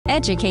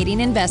educating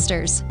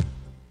investors.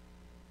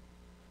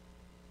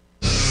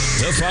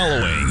 The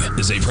following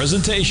is a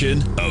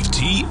presentation of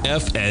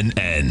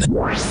TFNN.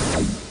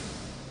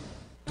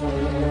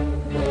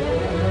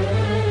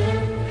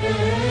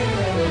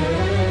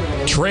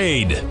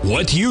 Trade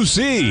what you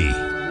see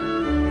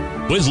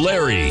with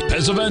Larry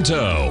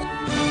Pesavento.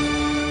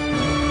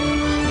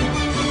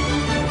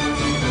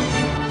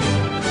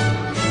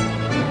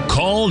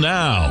 Call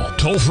now,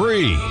 toll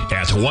free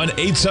at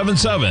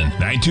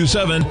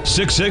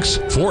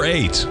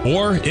 1-877-927-6648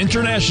 or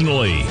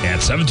internationally at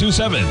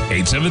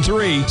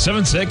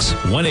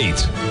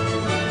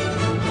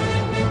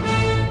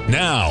 727-873-7618.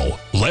 Now,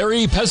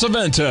 Larry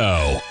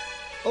Pesavento.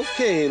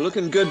 Okay,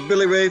 looking good,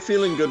 Billy Ray,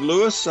 feeling good,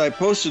 Lewis. I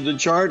posted the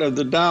chart of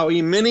the Dow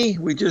E-mini.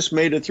 We just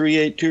made a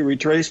 382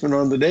 retracement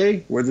on the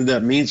day. Whether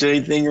that means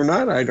anything or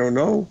not, I don't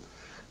know.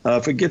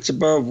 If it gets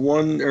above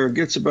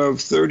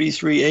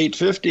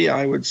 33,850,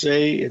 I would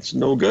say it's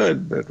no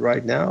good. But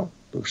right now,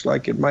 looks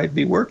like it might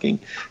be working.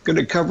 Going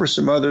to cover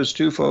some others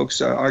too, folks.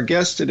 Our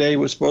guest today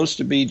was supposed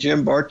to be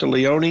Jim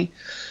Bartolioni,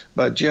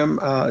 but Jim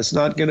is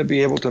not going to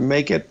be able to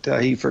make it.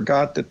 He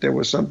forgot that there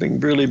was something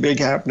really big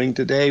happening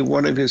today.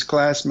 One of his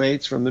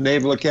classmates from the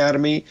Naval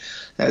Academy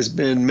has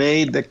been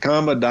made the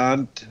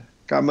Commandante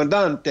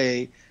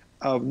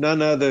of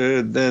none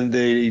other than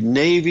the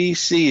Navy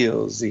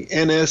SEALs, the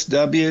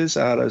NSWs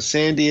out of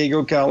San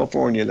Diego,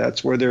 California.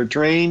 That's where they're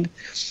trained.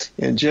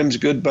 And Jim's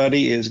good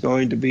buddy is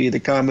going to be the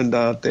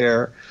commandant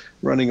there,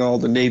 running all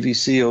the Navy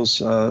SEALs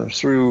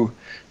through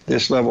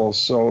this level.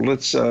 So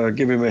let's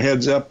give him a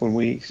heads up when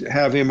we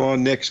have him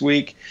on next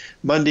week.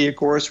 Monday, of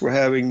course, we're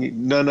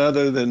having none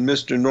other than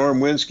Mr. Norm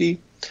Winsky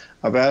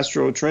of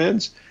Astro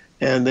Trends.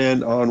 And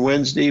then on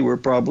Wednesday, we're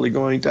probably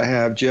going to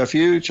have Jeff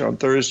Hughes. On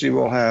Thursday,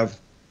 we'll have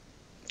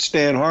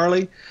Stan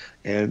Harley.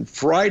 And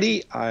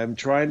Friday, I'm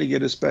trying to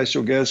get a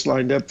special guest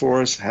lined up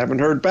for us. Haven't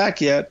heard back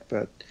yet,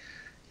 but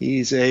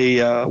he's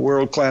a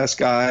world-class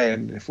guy,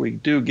 and if we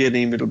do get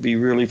him, it'll be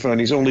really fun.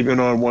 He's only been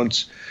on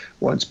once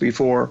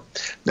before.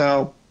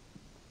 Now,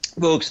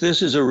 folks,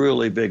 this is a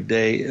really big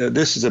day.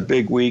 This is a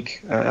big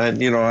week,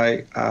 and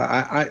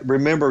I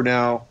remember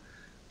now,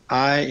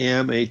 I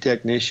am a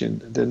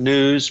technician. The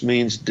news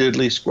means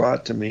diddly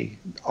squat to me.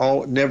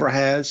 Never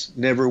has,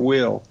 never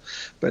will.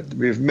 But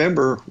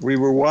remember, we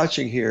were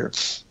watching here.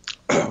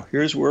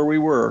 Here's where we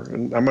were.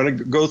 And I'm going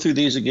to go through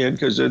these again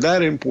because they're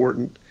that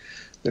important.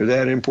 They're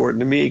that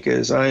important to me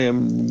because I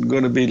am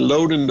going to be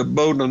loading the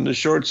boat on the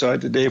short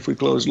side today if we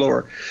close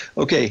lower.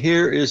 Okay,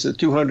 here is the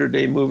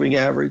 200-day moving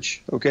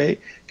average, okay?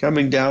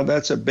 Coming down,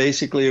 that's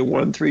basically a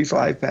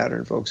 135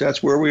 pattern, folks.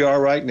 That's where we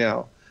are right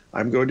now.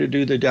 I'm going to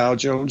do the Dow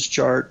Jones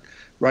chart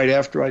right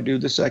after I do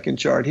the second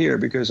chart here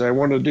because I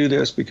want to do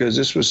this because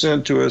this was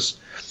sent to us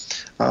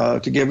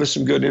to give us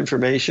some good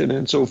information,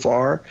 and so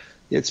far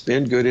it's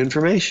been good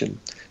information.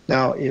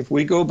 Now, if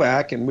we go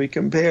back and we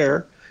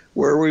compare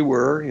where we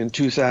were in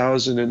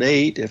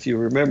 2008, if you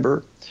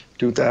remember,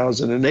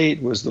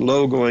 2008 was the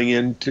low going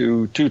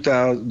into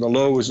 2000. The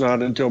low was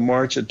not until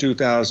March of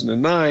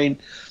 2009,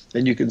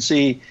 and you can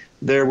see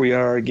there we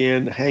are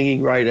again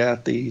hanging right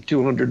at the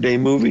 200-day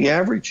moving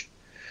average.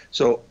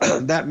 So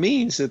that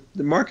means that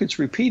the market's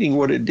repeating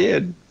what it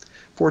did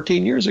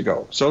 14 years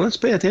ago. So let's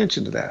pay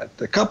attention to that.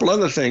 A couple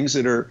other things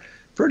that are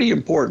pretty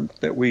important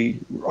that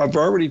I've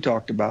already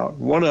talked about.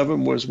 One of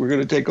them was we're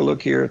going to take a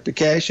look here at the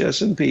cash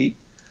S&P.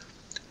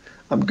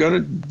 I'm going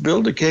to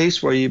build a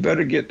case where you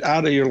better get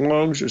out of your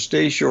longs or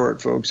stay short,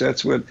 folks.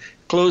 That's what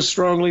closed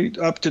strongly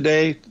up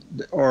today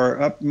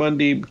or up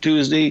Monday,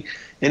 Tuesday.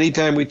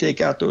 Anytime we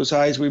take out those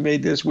highs we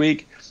made this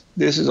week,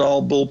 this is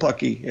all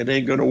bullpucky. It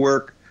ain't going to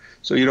work.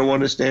 So you don't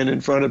want to stand in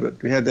front of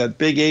it. We had that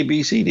big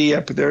ABCD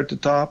up there at the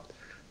top.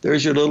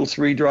 There's your little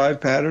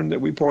 3-drive pattern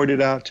that we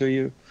pointed out to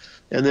you.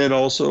 And then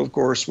also, of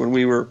course, when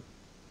we were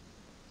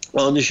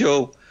on the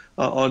show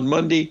on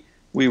Monday,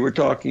 we were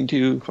talking to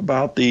you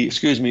about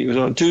it was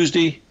on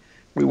Tuesday.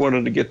 We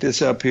wanted to get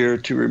this up here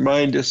to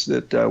remind us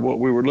that what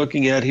we were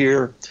looking at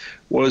here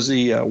was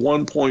the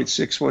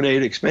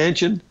 1.618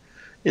 expansion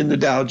in the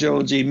Dow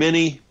Jones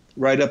E-mini,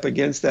 right up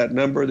against that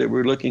number that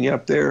we're looking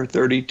up there,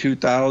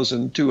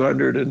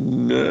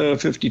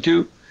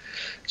 32,252.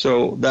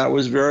 So that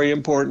was very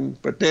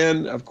important. But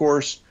then, of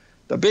course,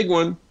 the big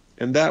one,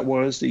 and that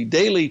was the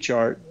daily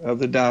chart of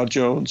the Dow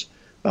Jones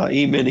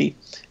E-mini.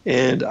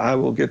 And I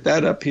will get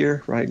that up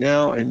here right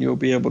now, and you'll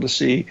be able to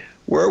see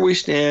where we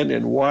stand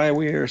and why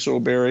we are so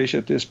bearish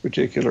at this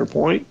particular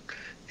point.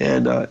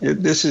 And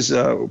this is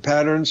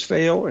patterns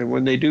fail, and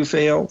when they do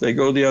fail, they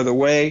go the other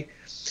way.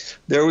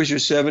 There was your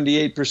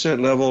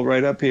 78% level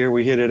right up here.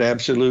 We hit it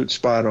absolute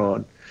spot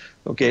on.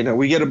 Okay, now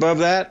we get above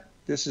that.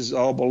 This is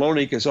all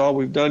baloney because all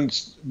we've done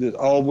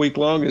all week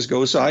long is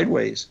go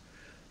sideways.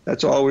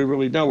 That's all we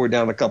really know. We're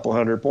down a couple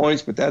hundred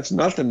points, but that's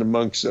nothing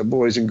amongst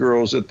boys and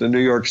girls at the New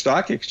York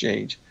Stock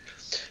Exchange.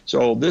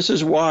 So this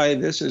is why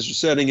this is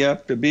setting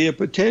up to be a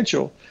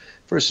potential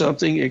for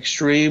something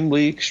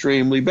extremely,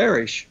 extremely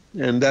bearish.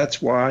 And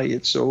that's why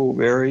it's so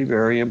very,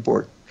 very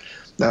important.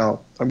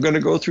 Now, I'm going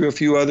to go through a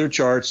few other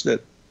charts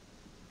that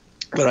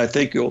But I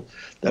think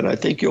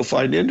you'll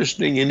find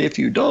interesting, and if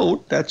you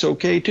don't, that's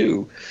okay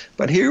too.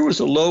 But here was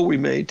a low we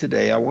made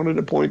today. I wanted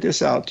to point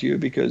this out to you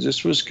because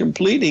this was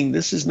completing.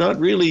 This is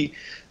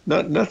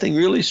nothing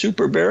really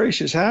super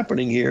bearish is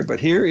happening here. But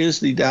here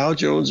is the Dow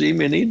Jones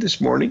E-mini this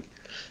morning.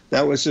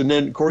 That was, and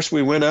then of course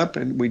we went up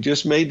and we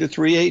just made the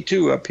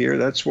 382 up here.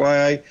 That's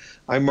why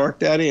I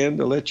marked that in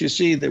to let you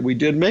see that we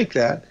did make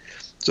that.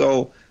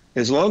 So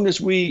as long as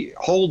we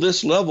hold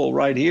this level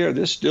right here,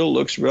 this still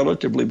looks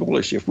relatively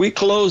bullish. If we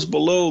close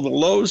below the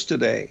lows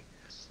today,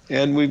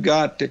 and we've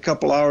got a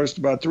couple hours,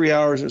 about 3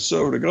 hours or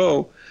so to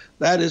go,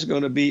 that is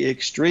going to be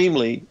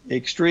extremely,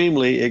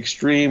 extremely,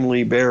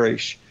 extremely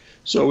bearish.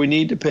 So we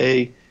need to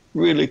pay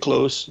really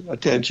close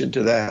attention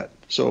to that.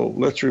 So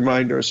let's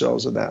remind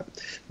ourselves of that.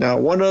 Now,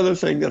 one other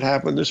thing that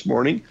happened this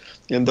morning,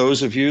 and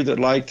those of you that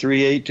like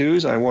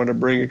 382s, I want to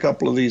bring a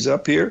couple of these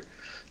up here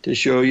to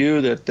show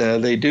you that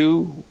they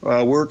do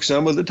work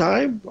some of the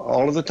time,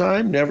 all of the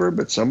time, never,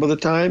 but some of the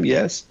time,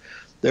 yes.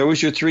 There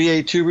was your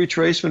 382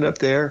 retracement up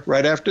there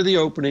right after the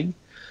opening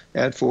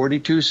at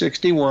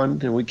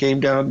 42.61, and we came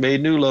down,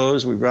 made new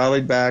lows, we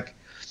rallied back,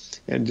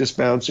 and just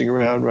bouncing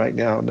around right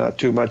now, not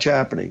too much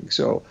happening.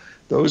 So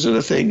those are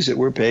the things that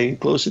we're paying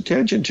close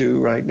attention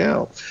to right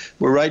now.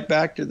 We're right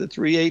back to the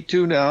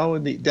 382 now,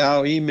 and the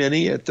Dow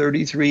E-mini at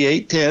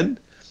 33,810,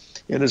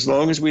 and as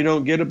long as we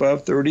don't get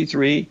above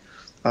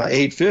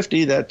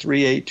 33,850, that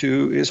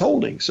 382 is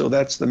holding. So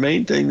that's the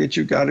main thing that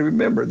you've got to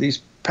remember. These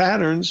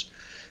patterns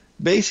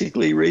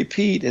basically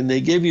repeat, and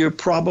they give you a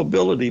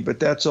probability, but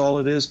that's all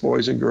it is,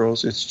 boys and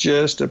girls. It's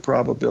just a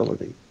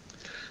probability.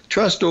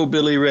 Trust old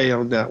Billy Ray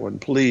on that one,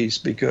 please,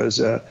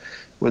 because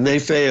when they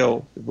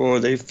fail, boy,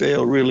 they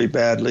fail really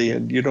badly,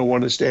 and you don't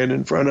want to stand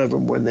in front of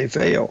them when they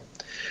fail.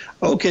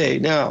 Okay,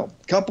 now,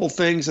 a couple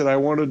things that I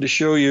wanted to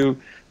show you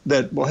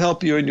that will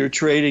help you in your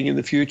trading in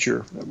the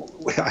future.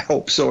 I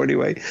hope so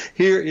anyway.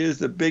 Here is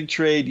the big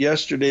trade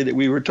yesterday that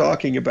we were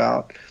talking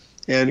about.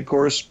 And of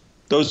course,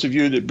 those of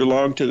you that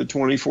belong to the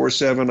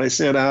 24/7, I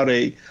sent out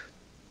a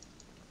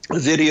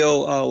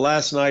video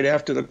last night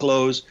after the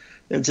close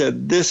and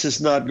said, this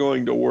is not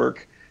going to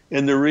work.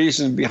 And the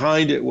reason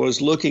behind it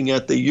was looking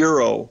at the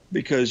euro,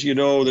 because, you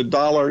know, the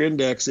dollar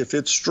index, if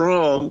it's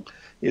strong,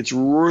 it's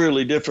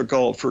really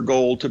difficult for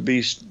gold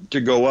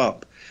to go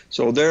up.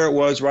 So there it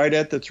was right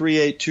at the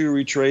 382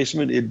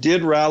 retracement. It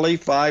did rally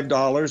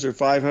 $5 or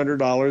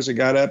 $500. It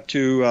got up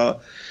to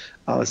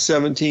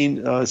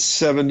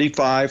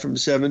 1775 from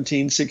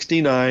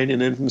 1769,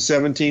 and then from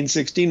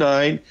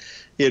 1769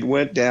 it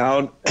went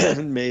down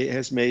and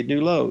has made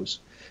new lows.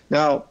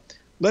 Now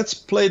let's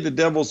play the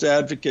devil's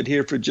advocate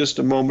here for just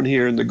a moment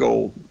here in the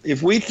gold.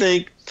 If we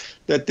think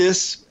that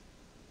this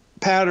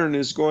pattern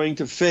is going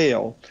to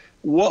fail,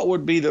 what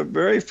would be the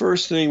very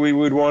first thing we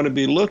would want to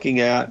be looking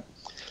at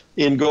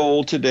in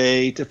gold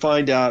today to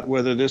find out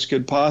whether this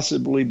could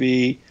possibly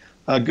be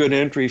a good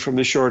entry from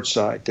the short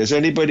side? Does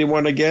anybody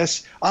want to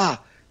guess?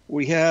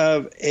 We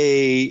have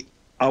a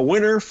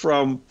winner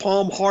from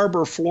Palm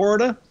Harbor,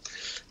 Florida,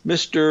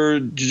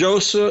 Mr.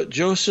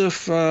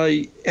 Joseph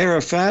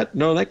Arafat.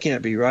 No, that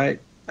can't be right.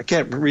 I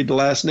can't read the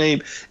last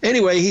name.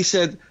 Anyway, he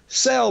said,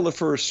 sell the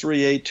first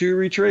 382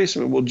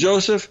 retracement. Well,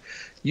 Joseph,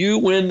 you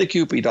win the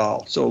Cupid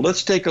doll. So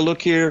let's take a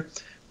look here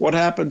what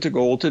happened to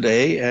gold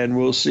today, and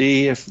we'll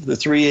see if the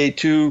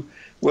 382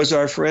 was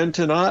our friend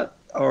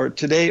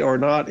today or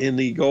not in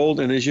the gold.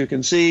 And as you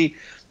can see,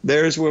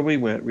 there's where we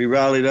went. We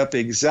rallied up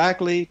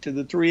exactly to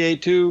the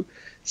 382,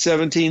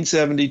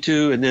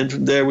 1772, and then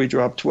from there we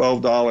dropped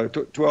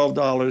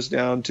 $12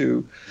 down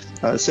to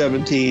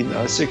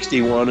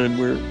 1761, and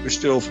we're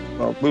still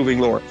moving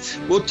lower.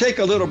 We'll take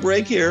a little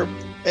break here.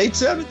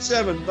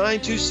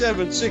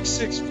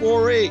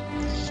 877-927-6648.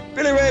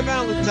 Billy Ray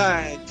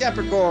Valentine,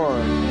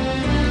 Capricorn.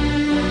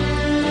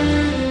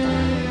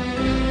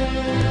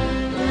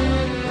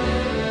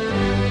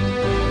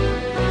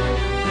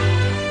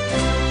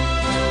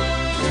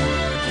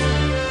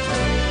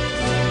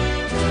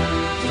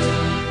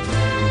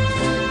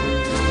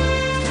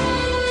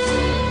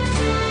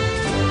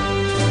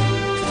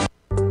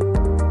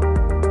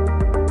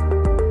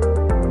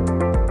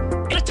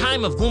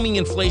 Of booming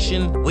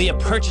inflation, where your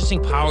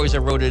purchasing power is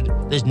eroded,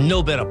 there's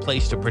no better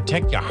place to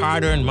protect your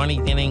hard-earned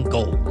money than in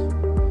gold.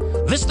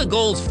 Vista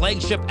Gold's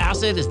flagship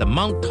asset is the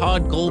Mount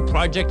Todd Gold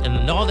Project in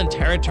the Northern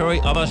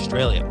Territory of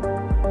Australia.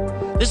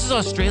 This is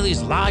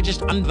Australia's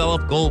largest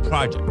undeveloped gold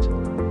project.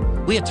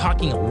 We are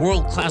talking a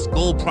world-class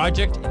gold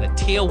project in a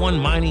Tier 1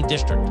 mining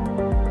district.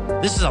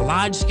 This is a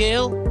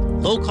large-scale,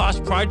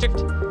 low-cost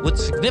project with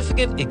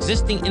significant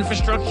existing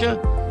infrastructure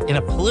in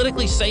a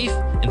politically safe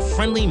and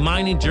friendly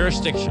mining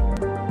jurisdiction.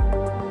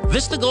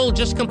 Vista Gold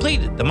just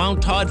completed the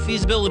Mount Todd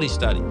feasibility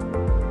study,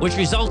 which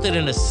resulted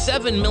in a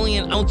 7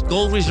 million ounce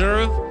gold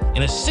reserve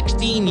and a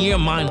 16-year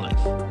mine life.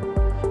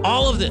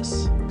 All of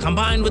this,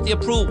 combined with the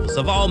approvals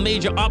of all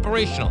major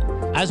operational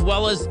as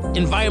well as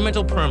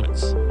environmental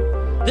permits.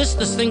 This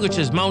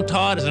distinguishes Mount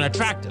Todd as an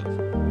attractive,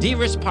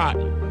 de-risk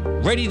partner,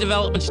 ready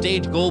development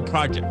stage gold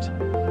project.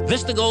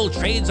 Vista Gold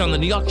trades on the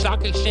New York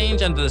Stock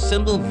Exchange under the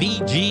symbol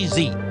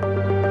VGZ.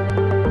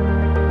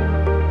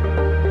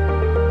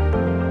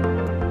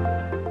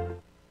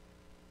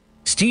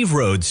 Steve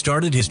Rhodes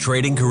started his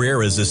trading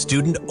career as a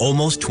student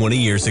almost 20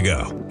 years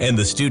ago, and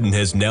the student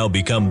has now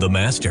become the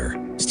master.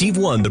 Steve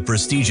won the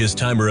prestigious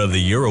Timer of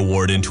the Year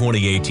award in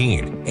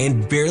 2018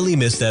 and barely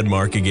missed that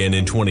mark again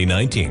in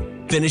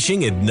 2019,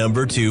 finishing at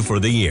number 2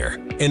 for the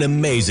year. An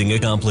amazing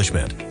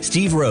accomplishment.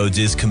 Steve Rhodes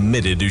is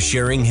committed to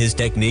sharing his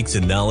techniques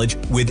and knowledge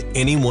with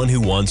anyone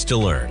who wants to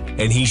learn,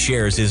 and he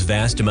shares his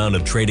vast amount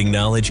of trading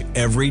knowledge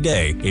every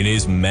day in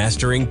his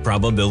Mastering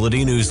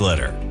Probability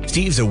newsletter.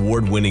 Steve's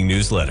award-winning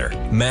newsletter,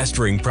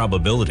 Mastering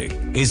Probability,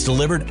 is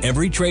delivered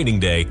every trading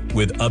day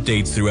with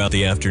updates throughout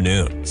the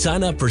afternoon.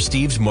 Sign up for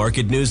Steve's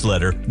market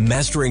newsletter,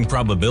 Mastering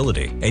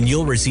Probability, and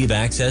you'll receive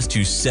access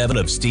to 7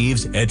 of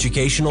Steve's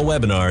educational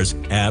webinars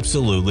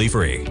absolutely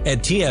free. At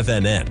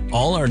TFNN,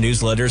 all our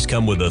newsletters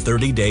come with a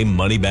 30-day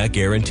money-back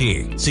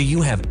guarantee, so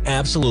you have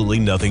absolutely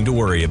nothing to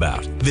worry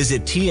about.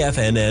 Visit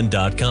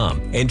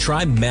TFNN.com and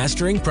try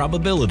Mastering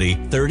Probability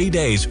 30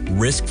 days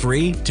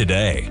risk-free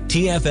today.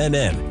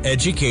 TFNN,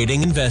 educating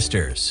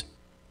investors.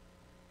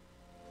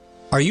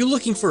 Are you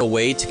looking for a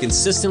way to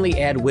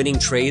consistently add winning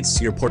trades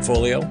to your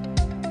portfolio?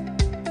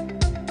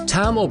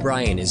 Tom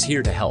O'Brien is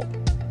here to help.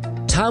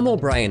 Tom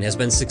O'Brien has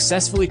been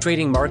successfully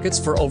trading markets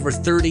for over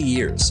 30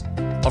 years.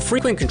 A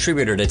frequent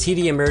contributor to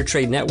TD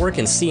Ameritrade Network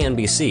and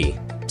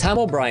CNBC, Tom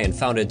O'Brien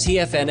founded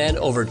TFNN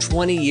over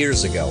 20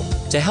 years ago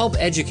to help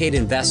educate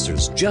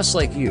investors just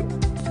like you.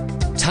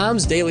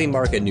 Tom's daily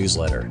market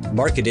newsletter,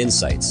 Market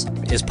Insights,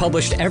 is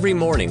published every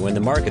morning when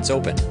the market's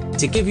open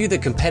to give you the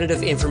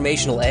competitive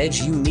informational edge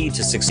you need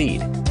to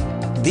succeed.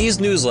 These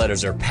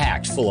newsletters are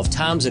packed full of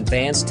Tom's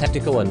advanced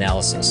technical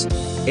analysis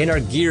and are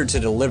geared to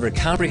deliver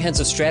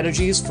comprehensive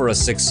strategies for a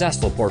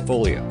successful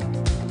portfolio.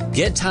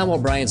 Get Tom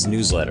O'Brien's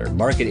newsletter,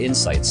 Market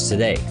Insights,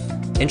 today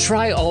and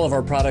try all of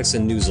our products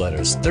and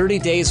newsletters 30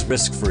 days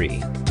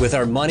risk-free with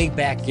our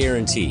money-back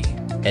guarantee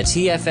at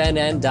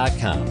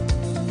TFNN.com.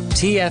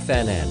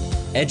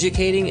 TFNN,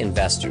 educating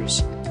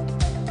investors.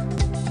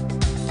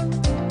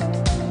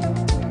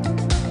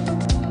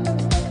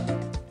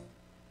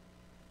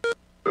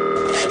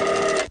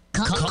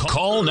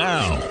 Call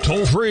now,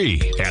 toll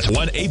free at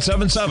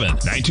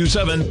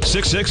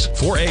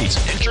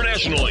 1-877-927-6648.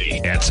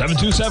 Internationally at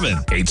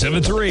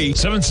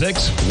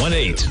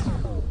 727-873-7618.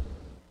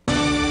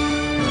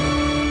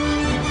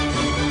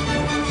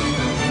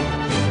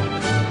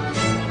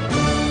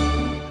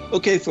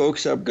 Okay,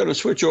 folks, I'm going to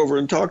switch over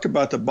and talk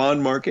about the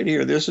bond market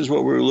here. This is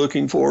what we're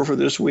looking for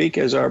this week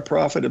as our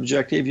profit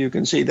objective. You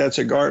can see that's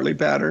a Gartley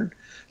pattern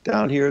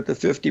down here at the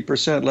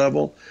 50%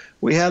 level.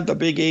 We had the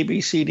big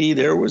ABCD.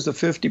 There was the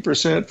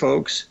 50%,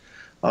 folks,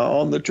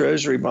 on the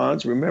Treasury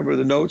bonds. Remember,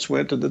 the notes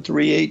went to the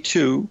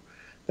 382.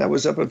 That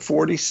was up at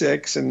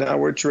 46, and now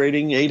we're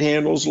trading 8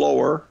 handles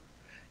lower.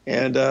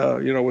 And,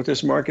 with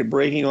this market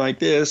breaking like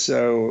this,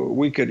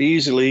 we could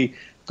easily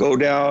go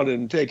down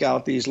and take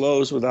out these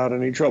lows without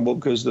any trouble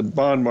because the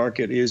bond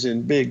market is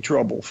in big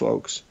trouble,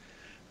 folks.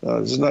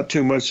 There's not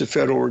too much the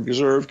Federal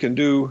Reserve can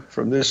do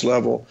from this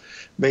level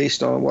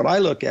based on what I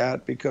look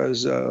at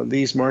because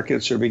these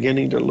markets are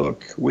beginning to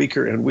look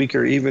weaker and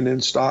weaker even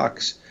in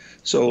stocks.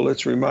 So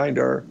let's remind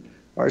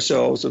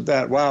ourselves of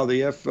that. Wow,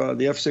 the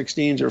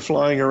F-16s are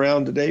flying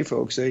around today,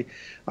 folks. I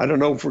don't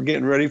know if we're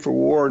getting ready for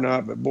war or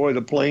not, but boy,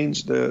 the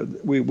planes,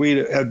 we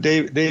have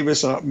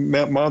Davis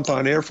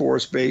Monthan Air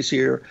Force Base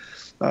here.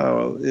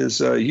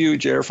 Is a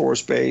huge Air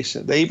Force base.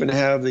 They even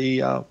have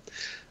the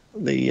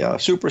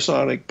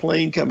supersonic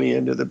plane coming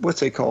into what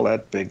they call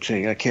that big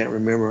thing. I can't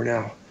remember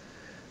now.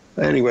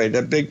 Anyway,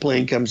 that big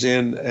plane comes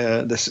in.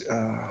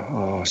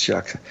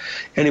 Shucks.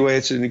 Anyway,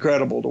 it's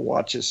incredible to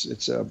watch this.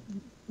 It's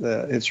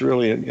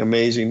really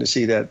amazing to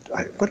see that.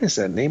 What is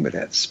that name of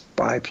that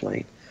spy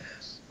plane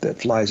that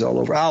flies all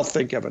over? I'll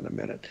think of it in a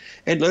minute.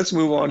 And let's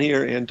move on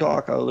here and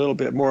talk a little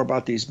bit more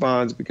about these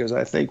bonds because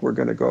I think we're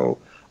going to go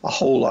a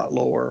whole lot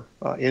lower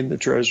in the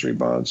Treasury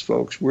bonds,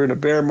 folks. We're in a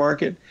bear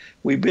market.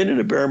 We've been in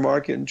a bear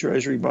market in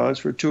Treasury bonds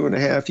for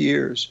 2.5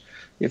 years.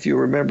 If you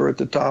remember at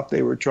the top,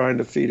 they were trying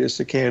to feed us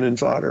the cannon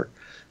fodder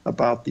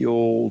about the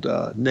old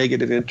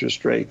negative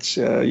interest rates.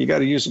 You got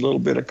to use a little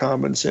bit of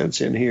common sense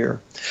in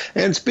here.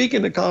 And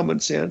speaking of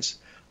common sense,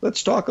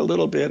 let's talk a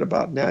little bit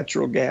about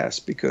natural gas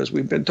because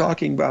we've been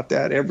talking about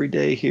that every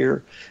day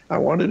here. I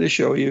wanted to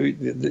show you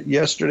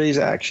yesterday's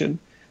action,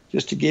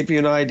 just to give you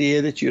an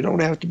idea that you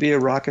don't have to be a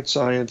rocket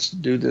science to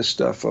do this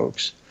stuff,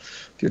 folks.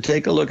 If you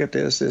take a look at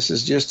this, this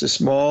is just a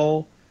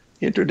small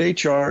intraday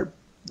chart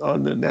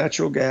on the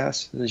natural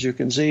gas. As you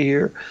can see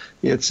here,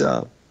 it's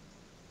an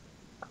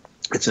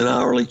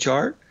hourly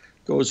chart,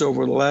 goes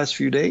over the last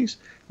few days.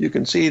 You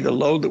can see the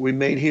low that we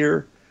made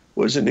here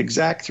was an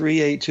exact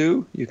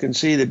 382. You can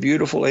see the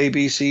beautiful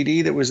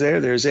ABCD that was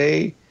there. There's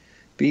A,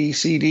 B,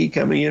 C, D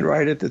coming in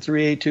right at the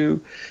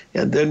 382,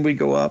 and then we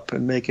go up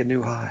and make a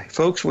new high.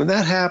 Folks, when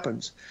that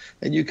happens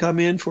and you come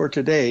in for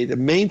today, the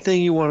main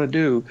thing you want to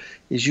do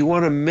is you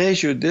want to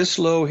measure this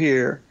low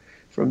here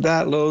from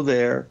that low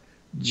there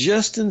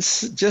just in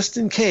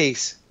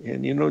case,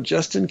 and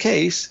just in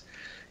case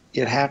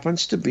it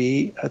happens to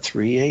be a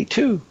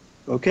 382,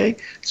 okay?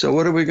 So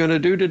what are we going to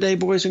do today,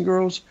 boys and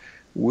girls?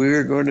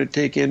 we're going to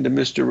take into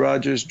Mr.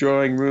 Rogers'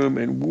 drawing room,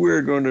 and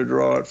we're going to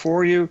draw it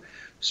for you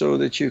so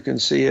that you can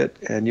see it,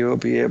 and you'll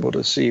be able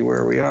to see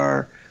where we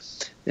are.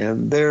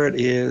 And there it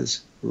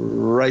is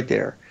right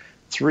there.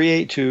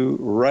 382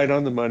 right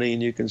on the money,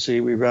 and you can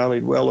see we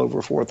rallied well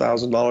over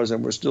 $4,000,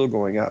 and we're still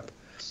going up.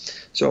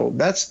 So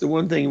that's the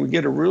one thing. We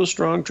get a real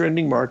strong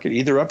trending market,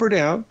 either up or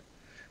down.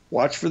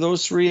 Watch for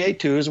those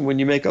 382s, and when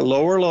you make a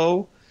lower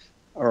low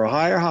or a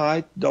higher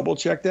high, double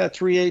check that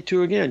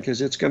 382 again,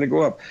 because it's going to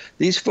go up.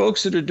 These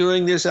folks that are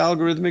doing this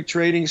algorithmic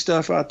trading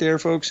stuff out there,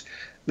 folks,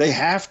 they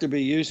have to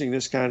be using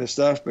this kind of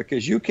stuff,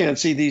 because you can't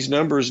see these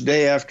numbers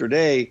day after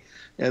day,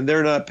 and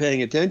they're not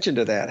paying attention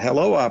to that.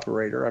 Hello,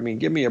 operator. I mean,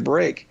 give me a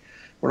break.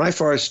 When I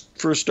first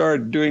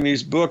started doing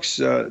these books,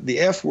 the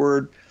F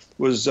word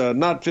was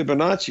not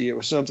Fibonacci, it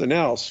was something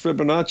else.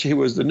 Fibonacci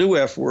was the new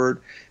F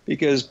word,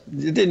 because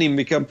it didn't even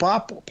become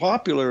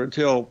popular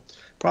until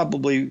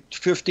probably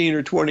 15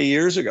 or 20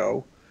 years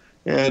ago.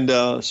 And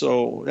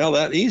so, well,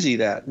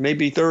 that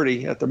maybe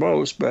 30 at the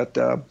most, but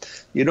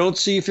you don't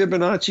see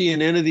Fibonacci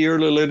in any of the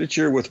early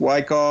literature with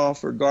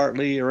Wyckoff or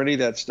Gartley or any of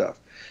that stuff.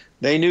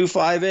 They knew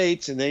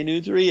 5/8 and they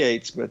knew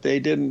 3/8, but they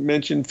didn't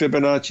mention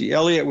Fibonacci.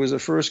 Elliott was the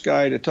first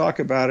guy to talk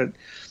about it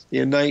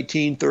in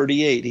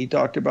 1938. He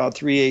talked about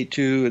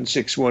 382 and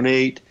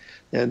 618,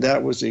 and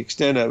that was the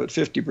extent of it,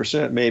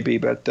 50% maybe,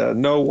 but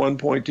no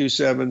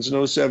 1.27s,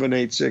 no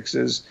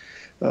 786s.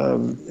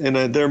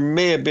 And there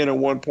may have been a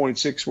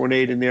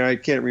 1.618 in there. I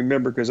can't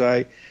remember, because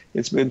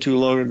it's been too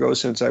long ago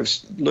since I've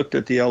looked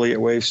at the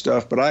Elliott wave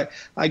stuff. But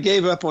I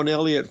gave up on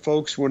Elliott,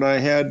 folks, when I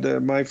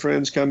had my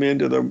friends come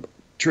into the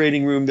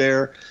trading room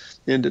there,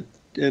 into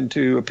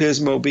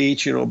Pismo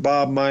Beach,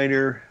 Bob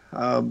Miner,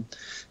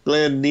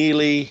 Glenn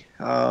Neely,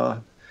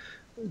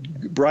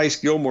 Bryce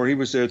Gilmore. He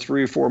was there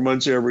 3 or 4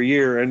 months every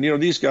year. And,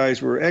 these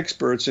guys were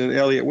experts in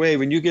Elliott wave.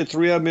 And you get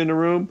 3 of them in the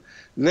room,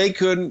 they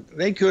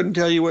couldn't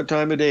tell you what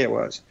time of day it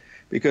was,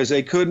 because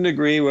they couldn't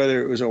agree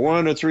whether it was a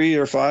 1, a 3,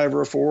 or 5,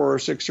 or a 4, or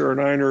 6, or a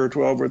 9, or a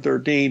 12, or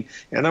 13.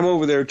 And I'm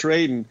over there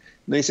trading. And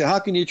they say, how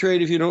can you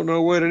trade if you don't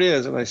know what it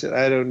is? And I said,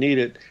 I don't need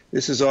it.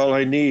 This is all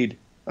I need.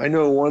 I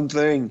know one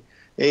thing,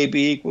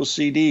 AB equals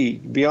CD.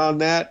 Beyond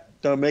that,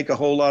 don't make a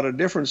whole lot of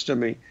difference to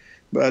me.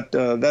 But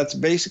that's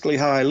basically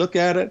how I look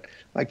at it.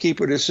 I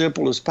keep it as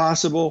simple as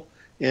possible,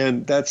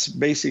 and that's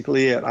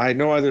basically it. I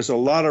know there's a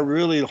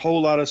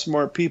whole lot of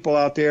smart people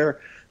out there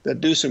that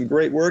do some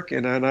great work,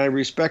 and I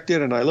respect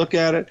it, and I look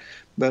at it.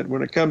 But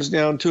when it comes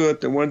down to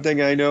it, the one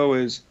thing I know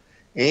is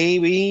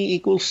AB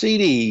equals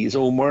CD, as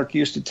old Mark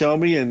used to tell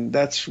me, and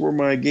that's where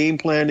my game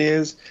plan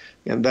is,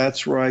 and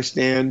that's where I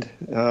stand,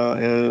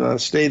 and I'll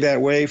stay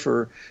that way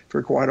for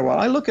quite a while.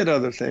 I look at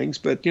other things,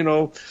 but,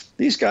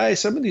 these guys,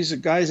 some of these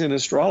guys in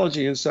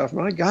astrology and stuff,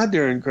 my God,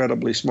 they're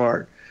incredibly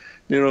smart.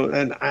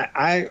 And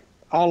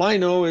all I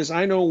know is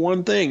I know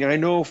one thing. I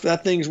know if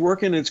that thing's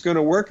working, it's going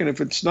to work, and if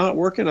it's not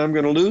working, I'm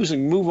going to lose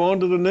and move on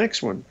to the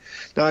next one.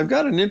 Now, I've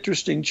got an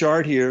interesting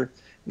chart here.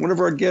 One of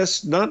our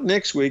guests, not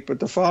next week, but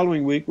the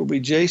following week, will be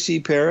J.C.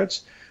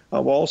 Parrots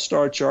of All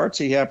Star Charts.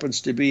 He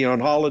happens to be on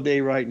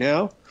holiday right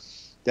now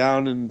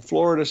down in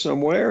Florida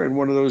somewhere in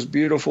one of those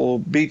beautiful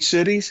beach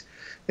cities.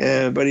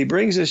 But he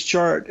brings this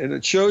chart, and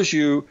it shows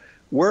you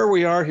where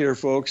we are here,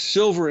 folks.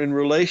 Silver in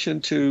relation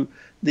to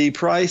the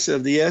price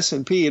of the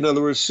S&P. In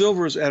other words,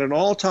 silver's at an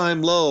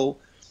all-time low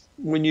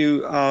when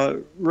you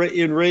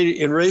in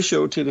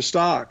ratio to the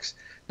stocks.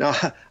 Now,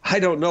 I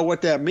don't know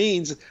what that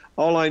means.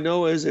 All I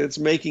know is it's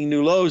making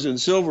new lows, and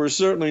silver is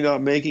certainly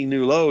not making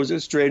new lows.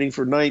 It's trading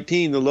for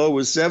 19. The low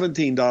was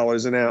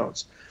 $17 an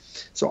ounce.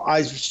 So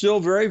I'm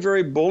still very,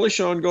 very bullish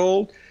on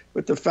gold,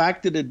 but the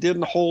fact that it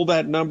didn't hold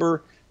that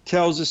number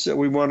tells us that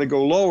we want to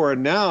go lower.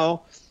 And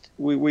now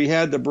we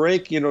had the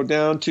break,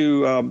 down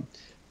to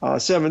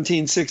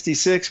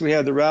 1766. We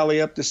had the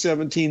rally up to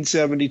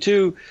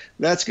 1772.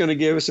 That's going to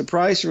give us a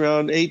price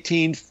around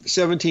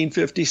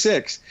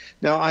 1756.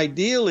 Now,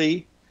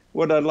 ideally,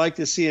 what I'd like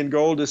to see in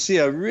gold is see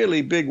a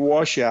really big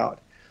washout,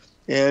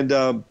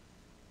 and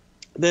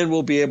then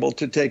we'll be able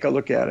to take a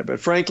look at it.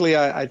 But frankly,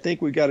 I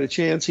think we've got a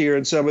chance here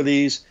in some of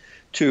these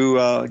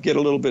to get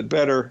a little bit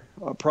better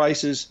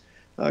prices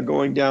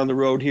going down the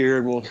road here,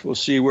 and we'll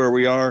see where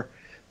we are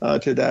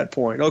to that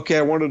point. Okay,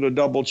 I wanted to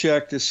double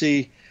check to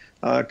see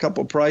a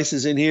couple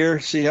prices in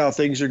here, see how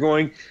things are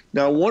going.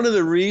 Now, one of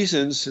the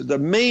reasons, the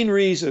main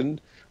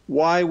reason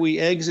why we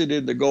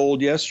exited the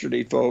gold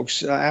yesterday,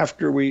 folks,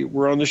 after we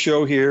were on the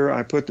show here,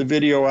 I put the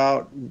video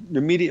out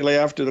immediately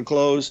after the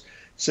close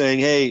saying,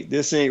 hey,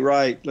 this ain't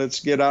right. Let's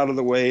get out of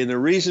the way. And the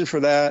reason for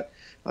that,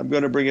 I'm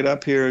going to bring it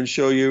up here and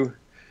show you,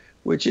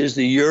 which is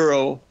the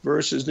euro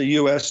versus the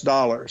U.S.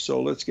 dollar.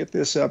 So let's get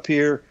this up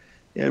here,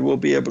 and we'll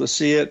be able to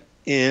see it.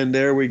 And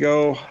there we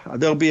go.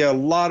 There'll be a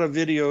lot of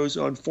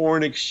videos on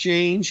foreign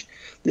exchange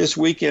this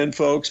weekend,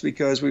 folks,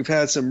 because we've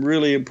had some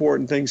really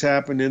important things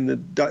happen in the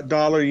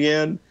dollar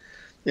yen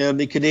and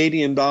the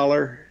Canadian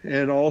dollar,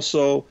 and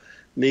also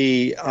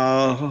the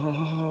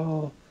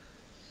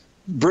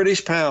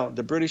British pound.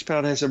 The British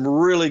pound has some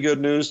really good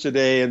news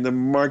today, and the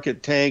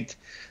market tanked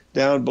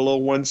down below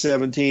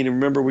 117. And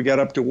remember, we got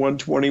up to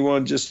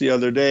 121 just the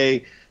other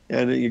day,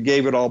 and you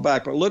gave it all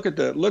back. But look at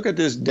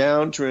this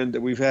downtrend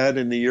that we've had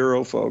in the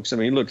euro, folks. I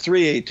mean, look,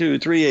 382,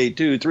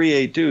 382,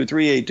 382,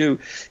 382.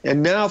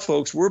 And now,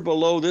 folks, we're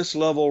below this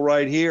level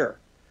right here.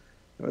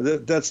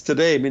 That's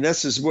today. I mean,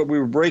 this is what we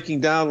were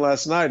breaking down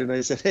last night. And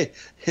I said, hey,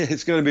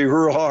 it's going to be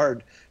real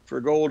hard for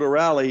gold to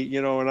rally,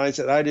 you know. And I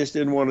said, I just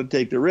didn't want to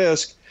take the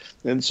risk.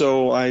 And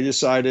so I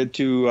decided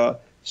to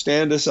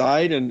stand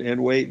aside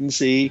and wait and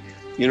see,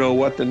 you know,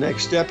 what the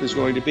next step is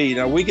going to be.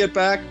 Now, we get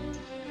back,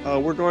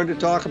 we're going to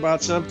talk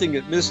about something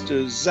that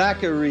Mr.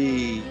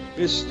 Zachary,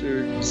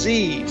 Mr.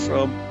 Z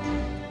from,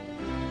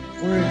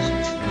 where is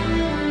it?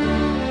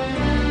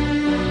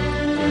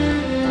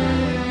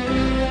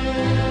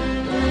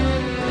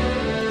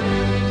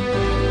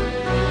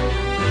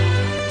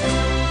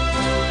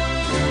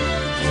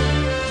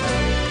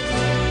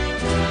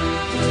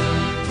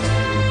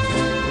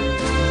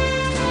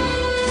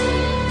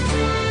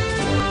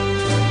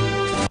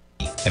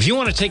 If you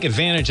want to take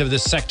advantage of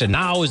this sector,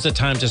 now is the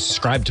time to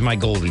subscribe to my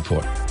Gold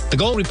Report. The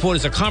Gold Report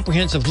is a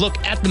comprehensive look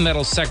at the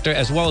metals sector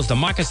as well as the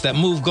markets that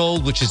move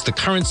gold, which is the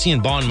currency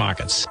and bond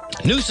markets.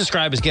 New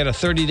subscribers get a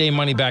 30-day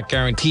money-back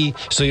guarantee,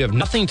 so you have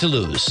nothing to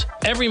lose.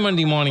 Every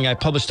Monday morning, I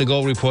publish the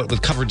Gold Report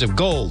with coverage of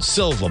gold,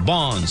 silver,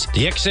 bonds,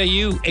 the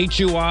XAU,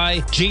 HUI,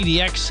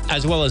 GDX,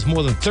 as well as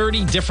more than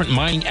 30 different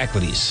mining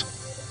equities.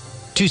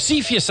 To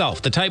see for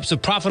yourself the types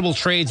of profitable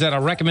trades that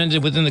are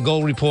recommended within the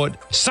Gold Report,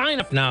 sign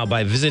up now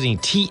by visiting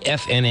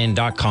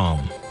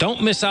TFNN.com.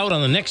 Don't miss out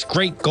on the next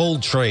great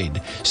gold trade.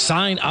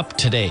 Sign up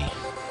today.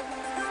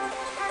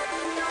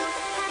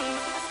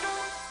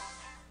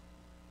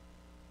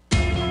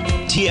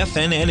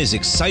 TFNN is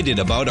excited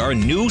about our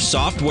new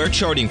software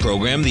charting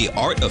program, The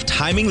Art of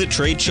Timing the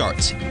Trade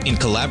Charts. In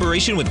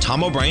collaboration with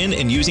Tom O'Brien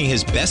and using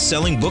his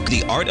best-selling book,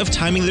 The Art of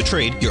Timing the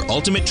Trade, Your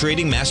Ultimate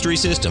Trading Mastery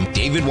System,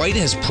 David White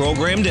has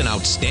programmed an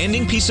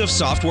outstanding piece of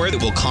software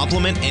that will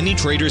complement any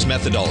trader's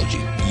methodology.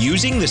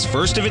 Using this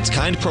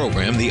first-of-its-kind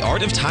program, The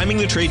Art of Timing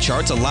the Trade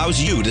Charts allows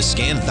you to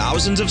scan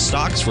thousands of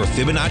stocks for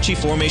Fibonacci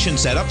formation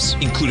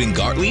setups, including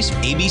Gartley's,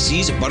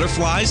 ABC's,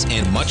 Butterflies,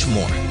 and much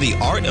more. The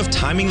Art of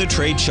Timing the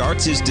Trade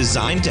Charts is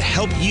designed to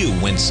help you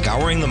when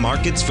scouring the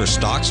markets for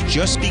stocks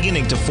just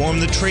beginning to form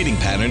the trading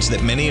patterns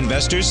that many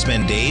investors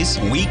spend days,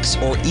 weeks,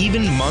 or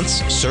even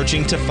months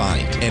searching to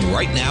find. And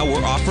right now,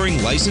 we're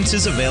offering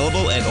licenses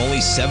available at only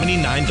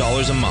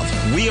 $79 a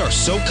month. We are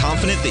so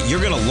confident that you're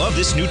going to love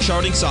this new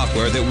charting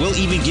software that will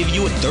even give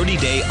you a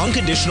 30-day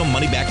unconditional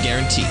money-back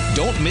guarantee.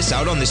 Don't miss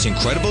out on this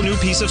incredible new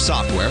piece of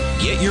software.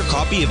 Get your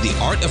copy of The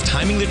Art of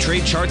Timing the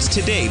Trade Charts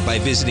today by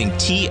visiting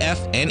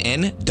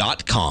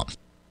TFNN.com.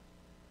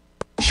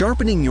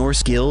 Sharpening your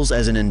skills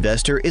as an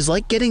investor is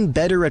like getting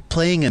better at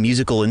playing a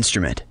musical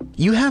instrument.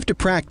 You have to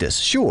practice,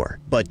 sure,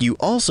 but you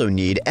also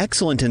need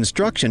excellent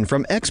instruction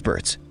from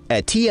experts.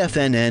 At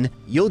TFNN,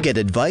 you'll get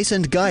advice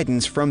and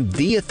guidance from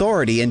the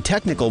authority in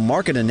technical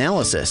market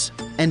analysis.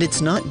 And it's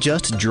not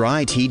just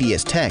dry,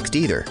 tedious text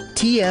either.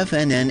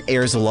 TFNN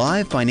airs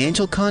live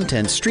financial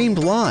content streamed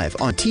live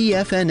on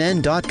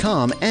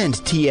TFNN.com and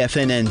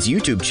TFNN's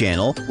YouTube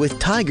channel with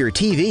Tiger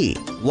TV,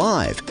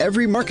 live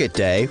every market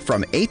day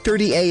from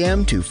 8:30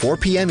 a.m. to 4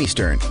 p.m.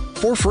 Eastern,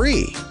 for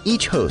free.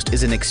 Each host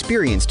is an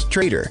experienced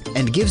trader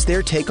and gives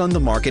their take on the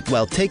market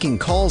while taking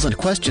calls and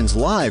questions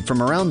live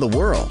from around the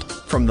world.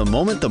 From the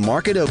moment the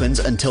market opens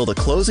until the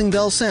closing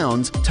bell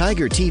sounds,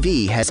 Tiger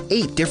TV has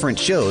 8 different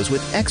shows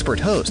with expert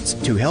hosts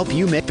to help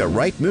you make the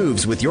right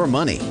moves with your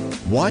money.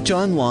 Watch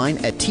online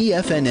at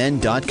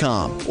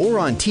TFNN.com or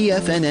on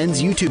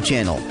TFNN's YouTube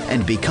channel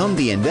and become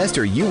the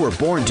investor you were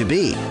born to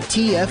be.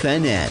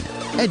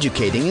 TFNN,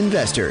 educating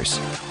investors.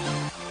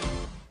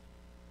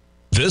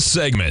 This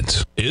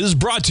segment is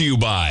brought to you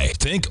by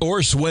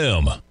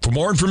Thinkorswim. For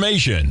more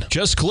information,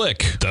 just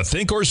click the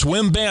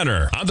Thinkorswim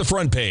banner on the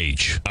front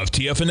page of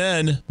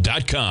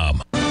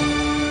TFNN.com.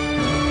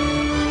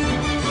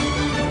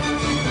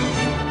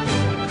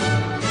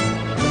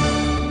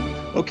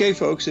 Okay,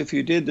 folks, if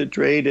you did the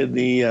trade in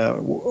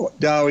the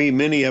Dow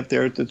E-mini up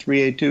there at the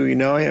 382, you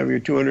now have your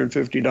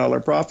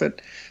 $250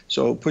 profit.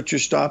 So put your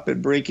stop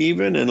at break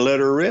even and let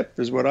her rip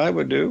is what I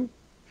would do.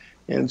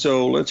 And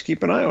so let's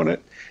keep an eye on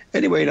it.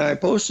 Anyway, I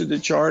posted the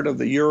chart of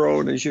the euro,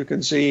 and as you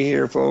can see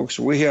here, folks,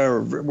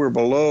 we're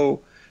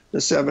below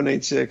the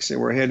 786 and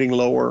we're heading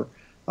lower.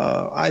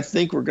 I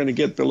think we're going to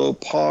get below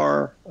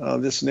par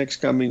this next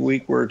coming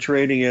week. We're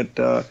trading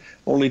at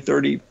only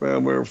 30.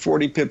 We're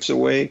 40 pips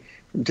away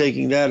from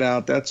taking that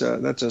out. That's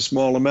a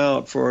small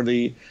amount for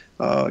the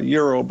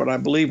euro, but I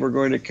believe we're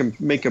going to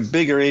make a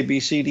bigger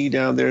ABCD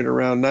down there at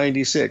around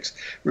 96.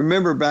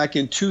 Remember, back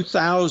in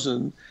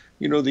 2000,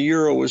 the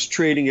euro was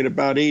trading at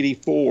about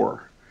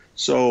 84.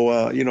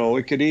 So,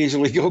 it could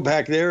easily go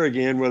back there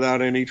again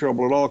without any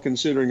trouble at all,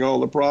 considering all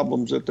the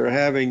problems that they're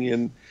having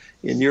in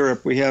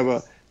Europe. We have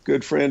a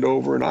good friend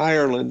over in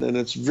Ireland, and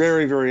it's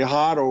very, very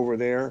hot over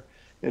there.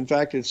 In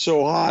fact, it's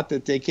so hot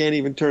that they can't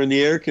even turn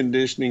the air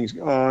conditioning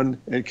on,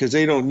 because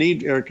they don't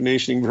need air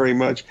conditioning very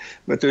much,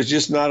 but there's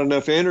just not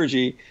enough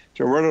energy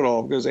to run it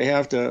all because they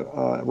have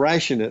to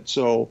ration it.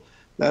 So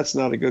that's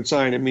not a good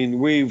sign. I mean,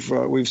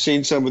 we've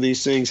seen some of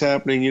these things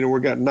happening. You know,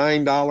 we've got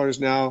 $9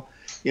 now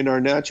in our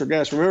natural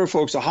gas. Remember,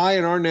 folks, the high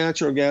in our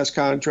natural gas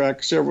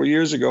contract several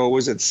years ago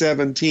was at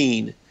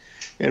 17.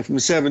 And from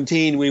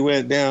 17, we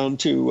went down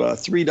to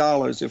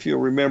 $3, if you'll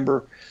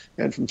remember.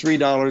 And from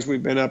 $3,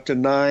 we've been up to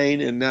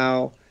 $9, and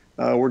now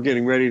we're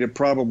getting ready to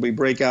probably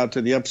break out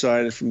to the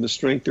upside. From the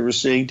strength that we're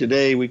seeing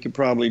today, we could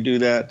probably do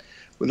that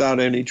without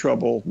any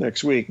trouble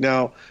next week.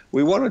 Now,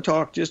 we want to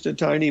talk just a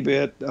tiny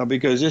bit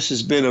because this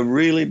has been a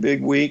really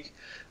big week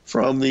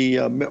from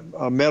the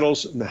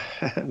metals.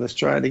 Let's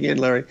try it again,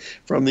 Larry.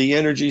 From the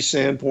energy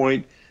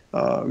standpoint,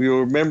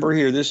 you'll remember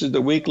here, this is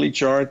the weekly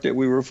chart that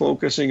we were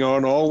focusing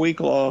on all week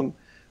long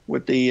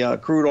with the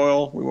crude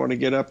oil. We want to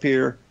get up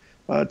here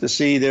to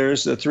see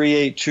there's the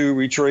 382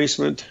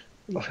 retracement.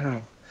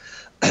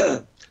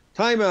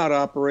 Timeout,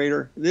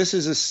 operator. This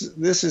is a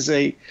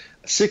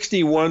 61%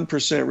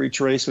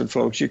 retracement,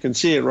 folks. You can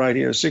see it right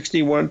here,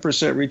 61%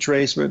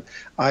 retracement.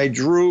 I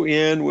drew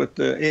in with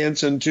the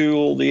Anson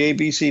tool, the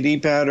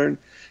ABCD pattern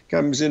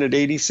comes in at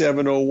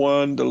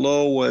 87.01. The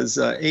low was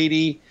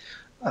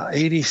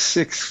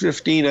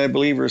 86.15, I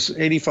believe, or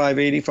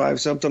 85.85,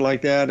 something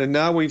like that. And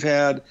now we've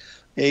had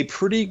a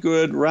pretty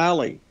good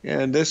rally.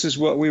 And this is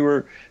what we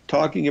were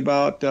talking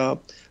about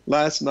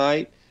last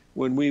night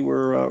when we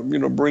were,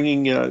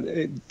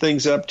 bringing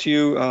things up to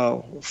you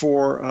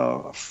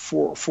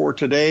for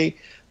today.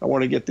 I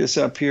want to get this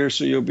up here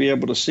so you'll be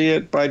able to see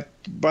it. By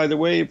the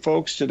way,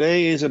 folks,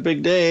 today is a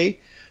big day.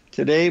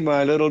 Today,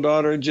 my little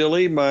daughter,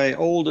 Jilly, my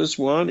oldest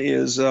one,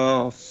 is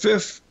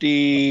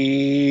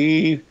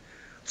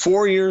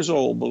 54 years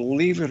old,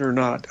 believe it or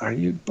not. Are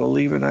you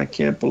believing? I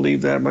can't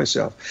believe that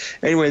myself.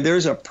 Anyway,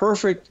 there's a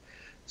perfect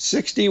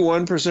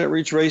 61%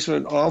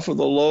 retracement off of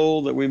the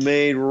low that we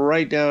made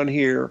right down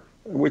here,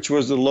 which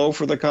was the low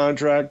for the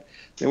contract.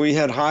 Then we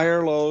had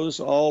higher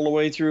lows all the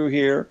way through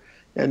here,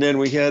 and then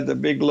we had the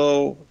big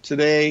low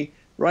today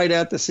right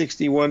at the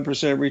 61%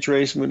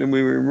 retracement, and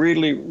we were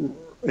really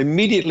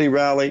immediately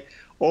rally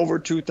over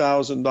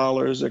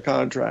 $2,000 a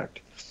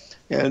contract.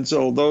 And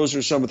so those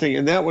are some of the things.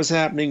 And that was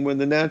happening when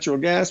the natural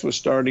gas was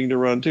starting to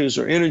run too.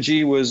 So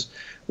energy was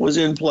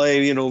in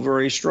play,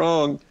 very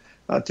strong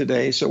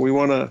today. So we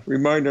want to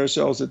remind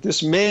ourselves that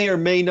this may or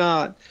may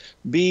not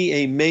be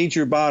a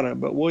major bottom.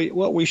 But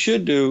what we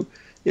should do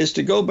is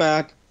to go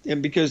back,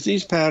 and because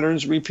these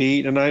patterns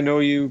repeat, and I know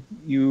you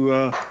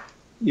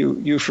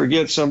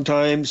forget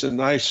sometimes,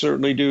 and I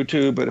certainly do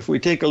too. But if we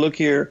take a look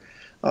here,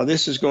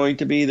 this is going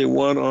to be the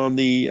one on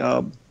the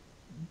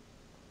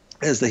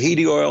as the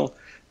heating oil.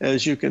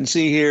 As you can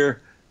see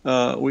here,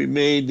 we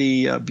made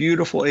the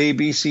beautiful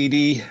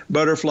ABCD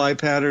butterfly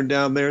pattern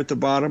down there at the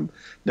bottom.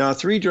 Now, a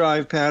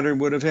 3-drive pattern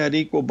would have had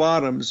equal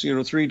bottoms,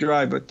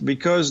 3-drive, but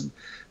because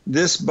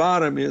this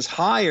bottom is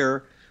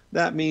higher,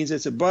 that means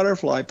it's a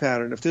butterfly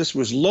pattern. If this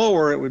was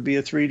lower, it would be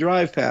a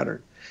 3-drive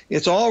pattern.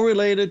 It's all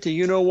related to,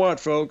 you know what,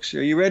 folks?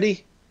 Are you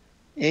ready?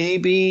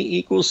 AB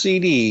equals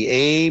CD,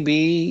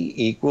 AB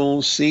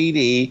equals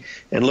CD,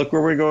 and look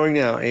where we're going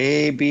now,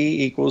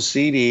 AB equals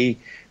CD.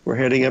 We're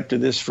heading up to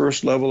this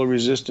first level of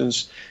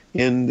resistance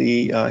in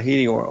the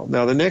heating oil.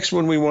 Now, the next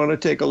one we want to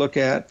take a look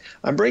at,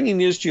 I'm bringing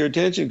this to your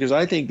attention because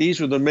I think these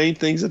were the main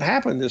things that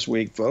happened this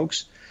week,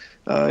 folks.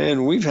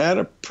 And we've had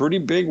a pretty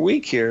big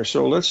week here.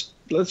 So let's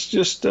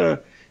just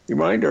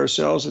remind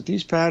ourselves that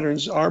these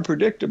patterns are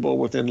predictable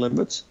within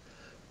limits.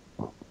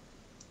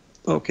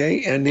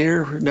 Okay, and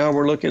here now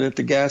we're looking at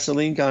the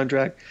gasoline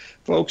contract.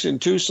 Folks, in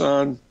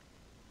Tucson,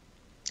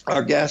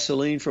 our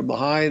gasoline from the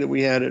high that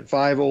we had at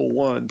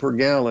 5.01 per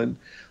gallon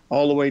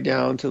all the way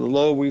down to the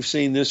low we've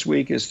seen this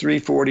week is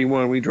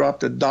 3.41. We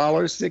dropped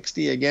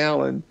 $1.60 a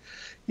gallon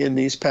in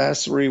these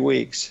past 3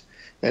 weeks.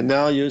 And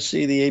now you'll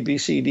see the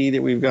ABCD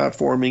that we've got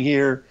forming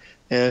here.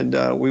 And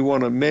we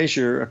want to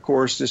measure, of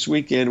course, this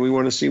weekend, we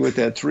want to see what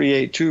that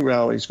 382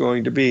 rally is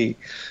going to be.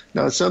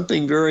 Now,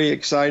 something very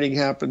exciting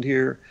happened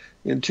here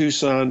in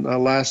Tucson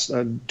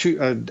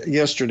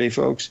yesterday,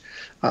 folks.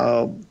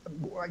 I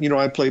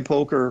play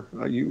poker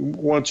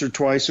once or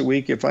twice a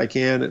week if I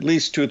can, at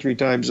least 2 or 3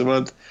 times a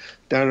month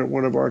down at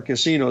one of our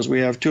casinos.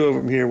 We have 2 of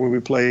them here where we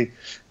play,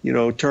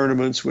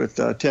 tournaments with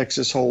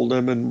Texas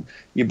Hold'em, and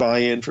you buy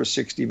in for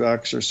 $60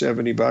 or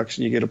 $70, and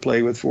you get to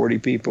play with 40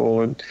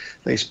 people, and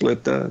they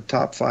split the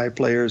top 5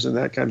 players and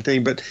that kind of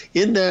thing. But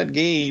in that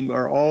game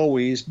are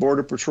always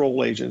Border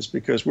Patrol agents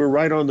because we're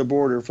right on the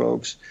border,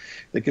 folks.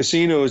 The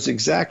casino is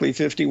exactly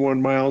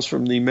 51 miles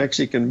from the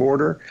Mexican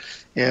border,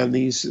 and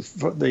these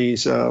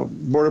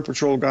Border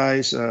Patrol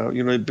guys,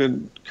 they've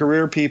been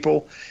career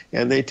people,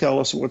 and they tell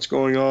us what's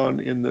going on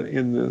in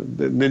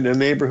the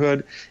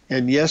neighborhood.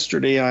 And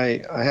yesterday,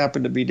 I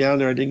happened to be down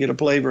there. I didn't get to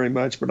play very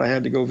much, but I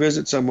had to go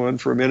visit someone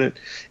for a minute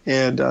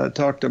and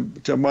talk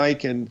to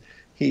Mike, and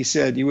he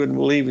said, you wouldn't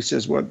believe, he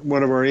says, what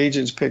one of our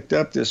agents picked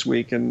up this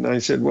week. And I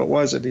said, what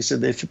was it? He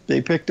said,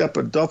 they picked up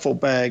a duffel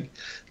bag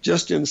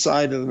just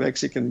inside of the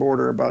Mexican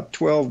border, about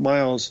 12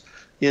 miles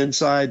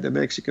inside the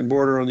Mexican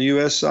border on the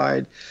U.S.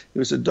 side. It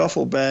was a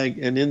duffel bag,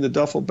 and in the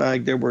duffel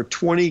bag there were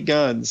 20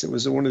 guns. It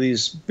was one of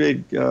these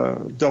big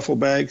duffel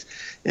bags,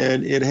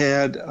 and it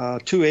had 2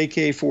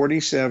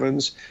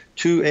 AK-47s,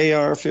 2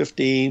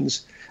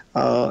 AR-15s,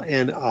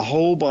 and a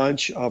whole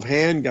bunch of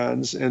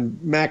handguns and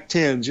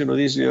MAC-10s. You know,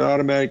 these are the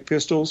automatic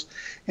pistols.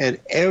 And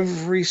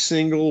every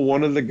single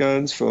one of the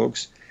guns,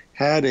 folks,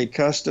 had a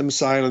custom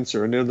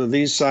silencer. And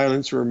these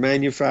silencers were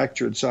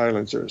manufactured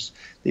silencers.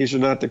 These are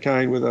not the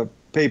kind with a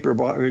paper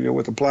bottle, you know,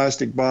 with a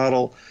plastic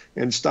bottle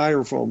and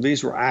styrofoam.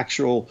 These were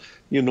actual,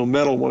 you know,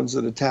 metal ones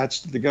that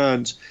attached to the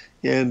guns.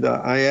 And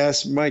I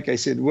asked Mike, I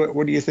said,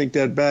 what do you think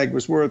that bag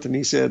was worth? And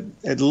he said,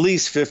 at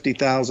least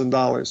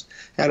 $50,000.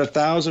 Had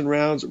 1,000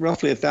 rounds,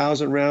 roughly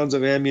 1,000 rounds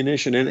of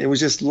ammunition, and it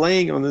was just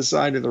laying on the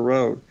side of the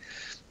road.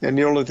 And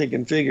the only thing I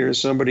can figure is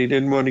somebody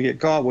didn't want to get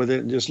caught with it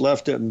and just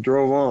left it and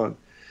drove on.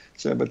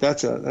 So, but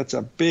that's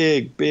a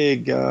big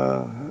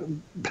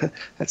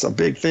that's a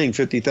big thing,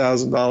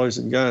 $50,000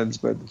 in guns.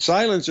 But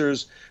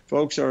silencers,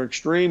 folks, are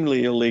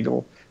extremely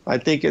illegal. I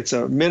think it's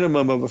a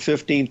minimum of a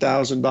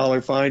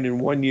 $15,000 fine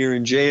and 1 year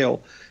in jail,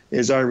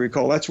 as I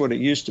recall. That's what it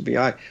used to be.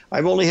 I've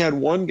only had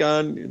one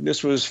gun.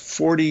 This was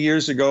 40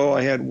 years ago.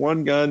 I had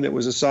one gun that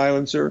was a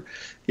silencer.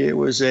 It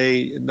was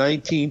a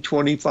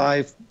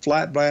 1925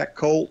 flat black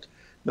Colt.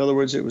 In other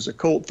words, it was a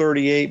Colt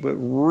 38, but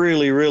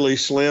really, really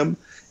slim.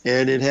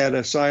 And it had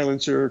a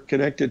silencer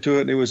connected to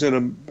it. And it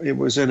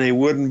was in a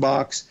wooden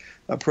box,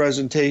 a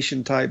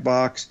presentation type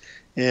box.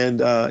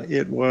 And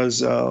it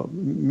was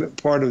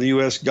part of the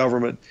U.S.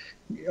 government,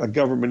 a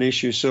government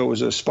issue, so it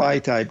was a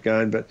spy-type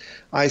gun. But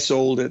I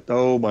sold it,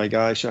 oh my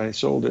gosh, I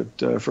sold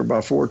it for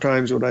about 4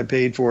 times what I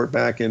paid for it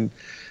back in,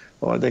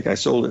 well, I think I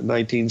sold it in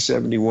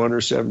 1971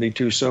 or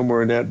 72,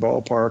 somewhere in that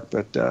ballpark.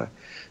 But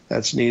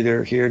that's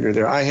neither here nor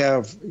there. I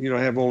have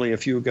only a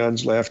few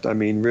guns left. I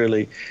mean,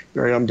 really,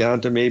 I'm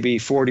down to maybe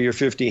 40 or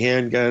 50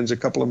 handguns, a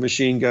couple of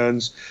machine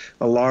guns,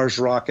 a large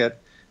rocket.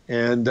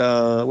 And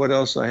what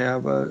else I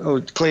have?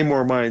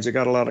 Claymore mines. I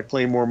got a lot of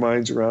Claymore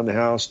mines around the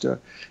house to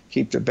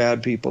keep the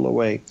bad people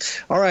away.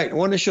 All right, I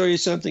want to show you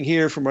something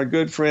here from our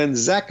good friend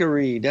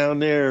Zachary down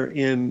there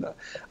in,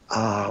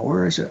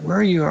 where is it?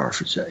 Where you are?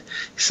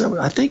 So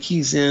I think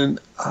he's in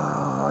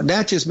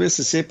Natchez,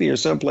 Mississippi, or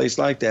someplace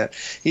like that.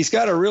 He's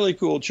got a really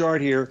cool chart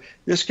here.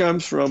 This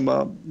comes from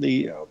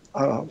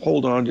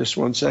hold on just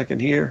one second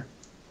here.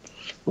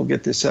 We'll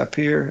get this up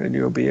here, and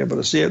you'll be able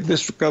to see it.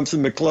 This comes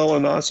from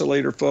McClellan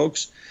Oscillator,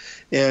 folks.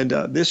 And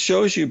this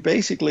shows you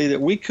basically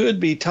that we could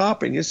be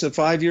topping. It's a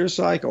 5-year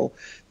cycle,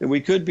 and we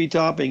could be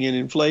topping in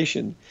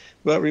inflation.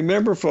 But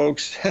remember,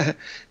 folks,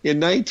 in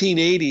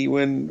 1980,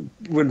 when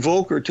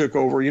Volcker took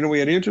over, we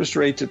had interest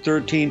rates at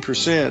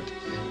 13%.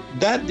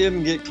 That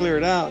didn't get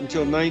cleared out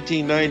until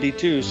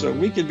 1992, so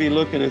we could be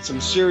looking at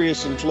some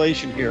serious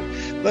inflation here.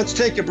 Let's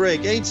take a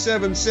break.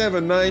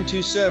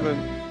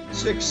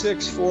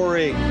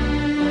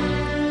 877-927-6648.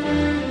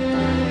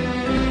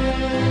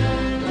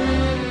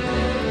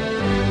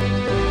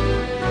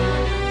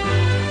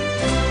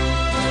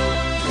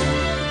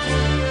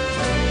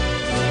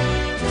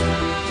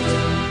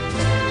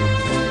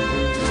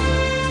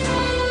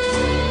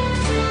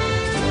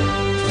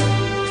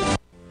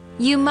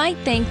 You might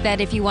think that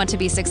if you want to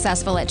be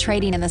successful at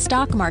trading in the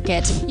stock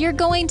market, you're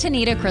going to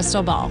need a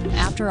crystal ball.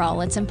 After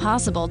all, it's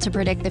impossible to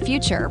predict the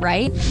future,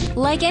 right?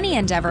 Like any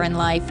endeavor in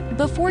life,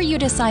 before you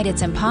decide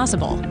it's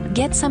impossible,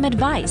 get some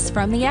advice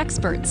from the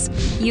experts.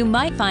 You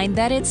might find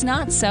that it's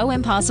not so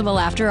impossible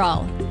after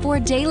all. For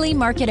daily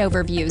market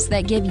overviews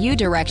that give you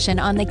direction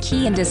on the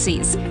key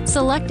indices,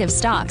 selective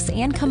stocks,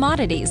 and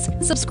commodities,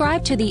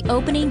 subscribe to the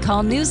Opening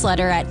Call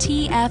newsletter at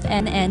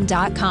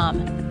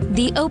TFNN.com.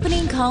 The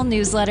Opening Call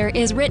newsletter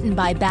is written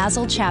by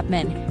Basil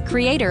Chapman,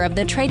 creator of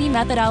the trading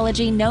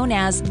methodology known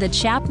as the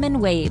Chapman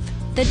Wave.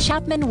 The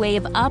Chapman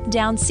Wave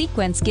up-down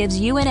sequence gives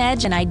you an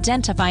edge in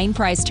identifying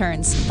price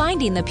turns,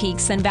 finding the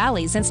peaks and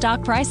valleys in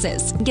stock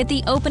prices. Get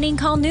the Opening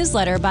Call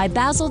newsletter by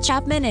Basil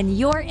Chapman in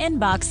your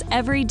inbox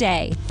every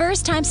day.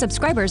 First-time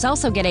subscribers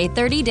also get a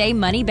 30-day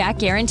money-back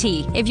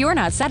guarantee. If you're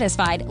not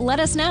satisfied, let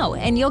us know,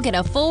 and you'll get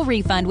a full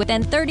refund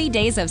within 30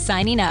 days of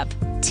signing up.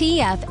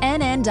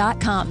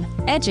 TFNN.com,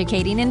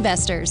 educating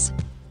investors.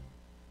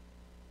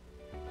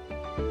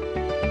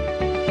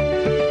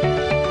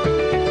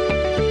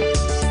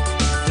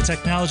 The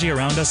technology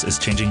around us is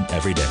changing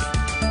every day.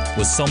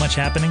 With so much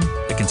happening,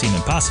 it can seem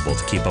impossible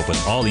to keep up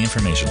with all the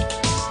information.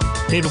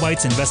 David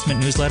White's investment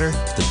newsletter,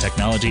 The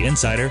Technology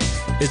Insider,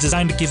 is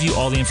designed to give you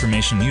all the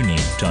information you need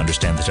to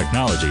understand the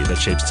technology that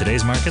shapes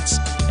today's markets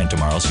and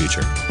tomorrow's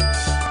future.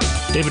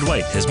 David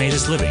White has made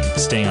his living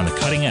staying on the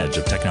cutting edge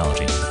of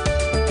technology.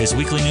 His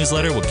weekly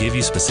newsletter will give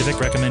you specific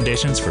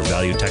recommendations for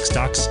value tech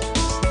stocks,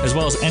 as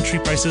well as entry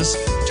prices,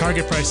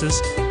 target prices,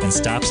 and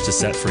stops to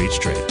set for each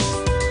trade.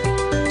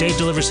 Dave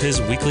delivers his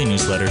weekly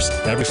newsletters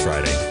every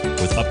Friday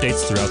with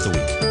updates throughout the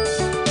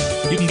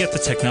week. You can get the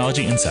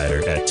Technology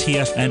Insider at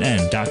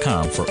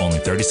TFNN.com for only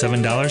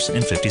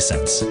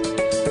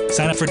 $37.50.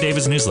 Sign up for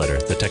David's newsletter,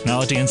 The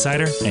Technology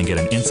Insider, and get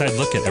an inside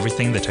look at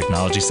everything the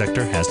technology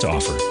sector has to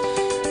offer.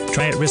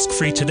 Try it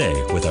risk-free today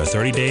with our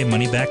 30-day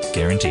money-back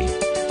guarantee.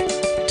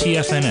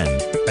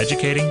 TFNN,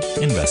 educating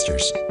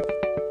investors.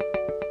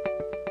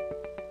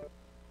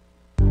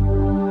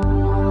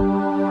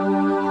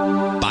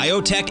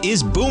 Biotech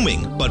is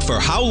booming, but for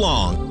how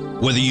long?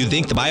 Whether you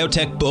think the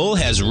biotech bull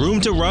has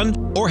room to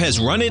run or has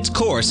run its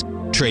course,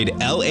 trade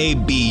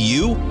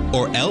LABU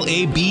or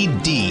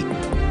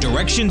LABD.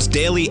 Direction's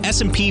daily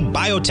S&P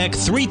Biotech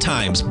 3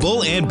 times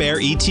bull and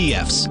bear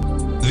ETFs.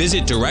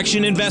 Visit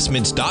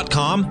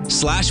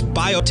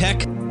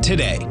directioninvestments.com/biotech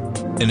today.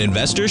 An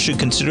investor should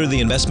consider the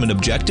investment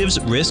objectives,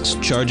 risks,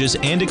 charges,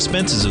 and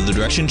expenses of the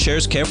Direction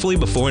shares carefully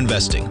before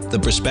investing. The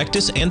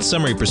prospectus and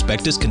summary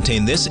prospectus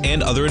contain this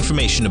and other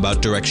information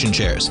about Direction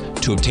shares.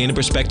 To obtain a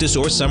prospectus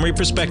or summary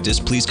prospectus,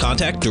 please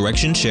contact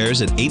Direction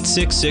shares at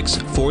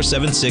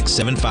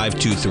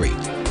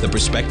 866-476-7523. The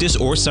prospectus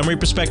or summary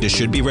prospectus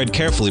should be read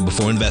carefully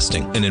before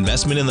investing. An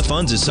investment in the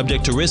funds is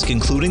subject to risk,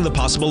 including the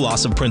possible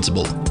loss of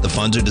principal. The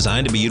funds are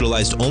designed to be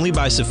utilized only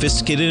by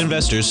sophisticated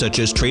investors such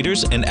as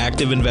traders and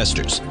active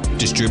investors.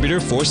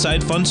 Distributor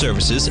Foreside Fund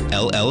Services,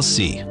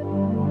 LLC.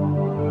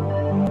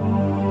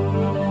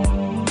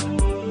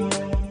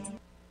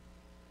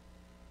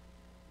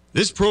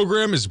 This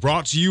program is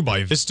brought to you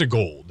by Vista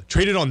Gold,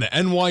 traded on the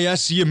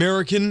NYSE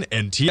American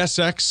and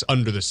TSX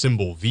under the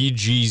symbol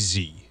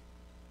VGZ.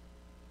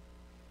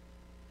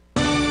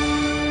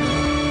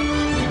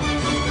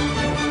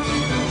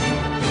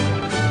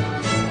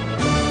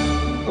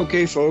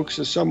 Okay, folks,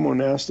 as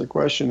someone asked the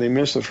question, they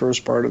missed the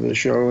first part of the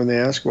show, and they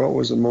asked what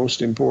was the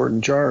most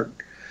important chart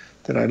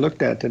that I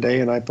looked at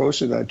today, and I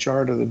posted that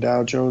chart of the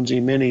Dow Jones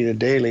E-mini, the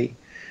daily,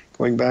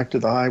 going back to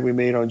the high we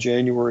made on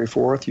January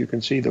 4th. You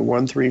can see the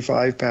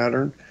 135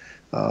 pattern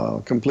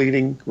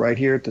completing right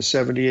here at the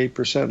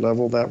 78%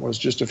 level. That was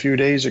just a few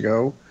days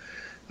ago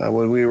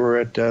when we were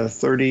at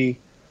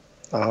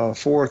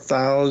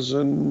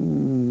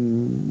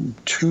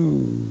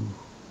 34,002.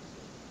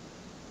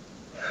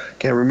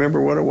 Can't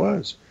remember what it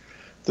was.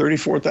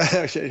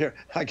 34,000.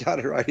 I got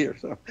it right here.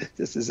 So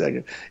just a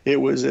second. It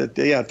was at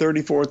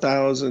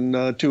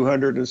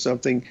 34,200 and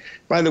something.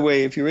 By the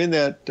way, if you're in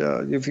that,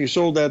 if you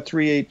sold that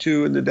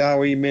 382 in the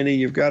Dow E-mini,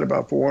 you've got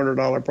about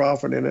 $400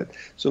 profit in it.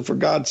 So for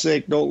God's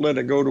sake, don't let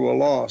it go to a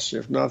loss.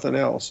 If nothing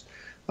else,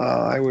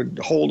 I would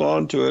hold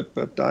on to it,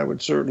 but I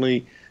would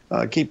certainly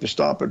keep the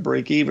stop at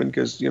break even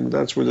because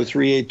that's where the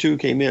 382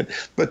 came in.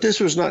 But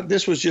this was not.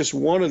 This was just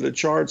one of the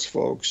charts,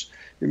 folks.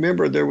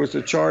 Remember, there was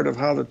a chart of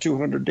how the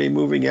 200-day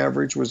moving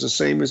average was the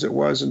same as it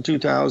was in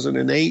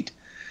 2008,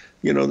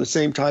 the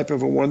same type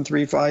of a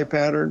 135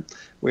 pattern.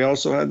 We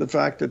also had the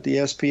fact that the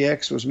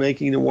SPX was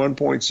making the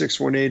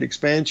 1.618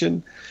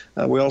 expansion.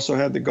 We also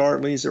had the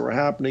Gartleys that were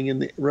happening in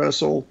the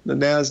Russell, the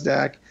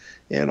NASDAQ,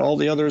 and all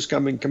the others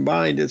coming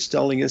combined. It's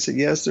telling us that,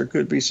 yes, there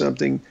could be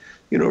something,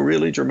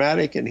 really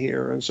dramatic in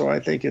here. And so I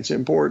think it's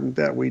important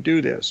that we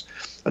do this.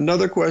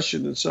 Another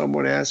question that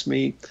someone asked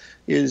me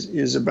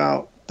is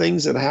about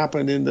things that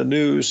happen in the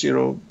news,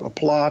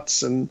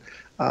 plots and,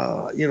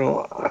 I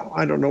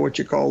don't know what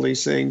you call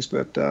these things,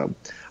 but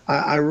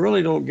I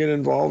really don't get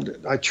involved.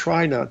 I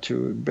try not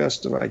to,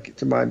 best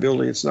to my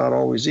ability. It's not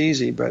always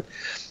easy, but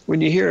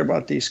when you hear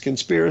about these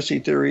conspiracy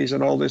theories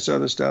and all this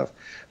other stuff,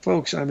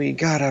 folks, I mean,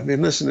 God, I've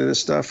been listening to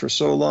this stuff for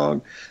so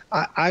long.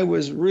 I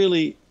was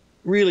really,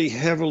 really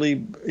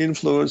heavily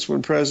influenced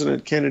when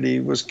President Kennedy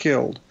was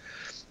killed.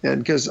 And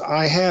because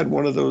I had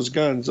one of those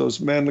guns, those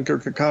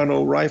Mannlicher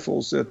Kakano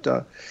rifles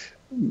that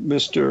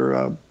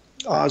Mr.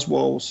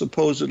 Oswald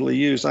supposedly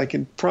used. I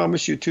can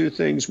promise you two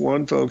things.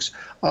 One, folks,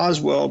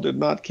 Oswald did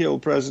not kill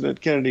President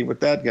Kennedy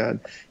with that gun.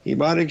 He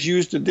might have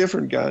used a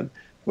different gun,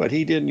 but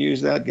he didn't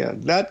use that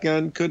gun. That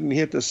gun couldn't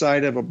hit the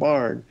side of a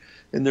barn.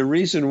 And the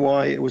reason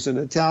why, it was an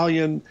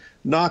Italian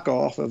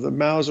knockoff of the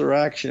Mauser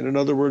action. In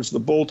other words, the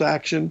bolt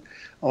action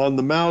on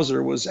the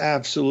Mauser was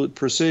absolute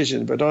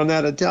precision. But on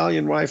that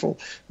Italian rifle,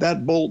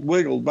 that bolt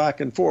wiggled back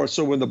and forth.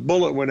 So when the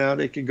bullet went out,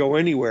 it could go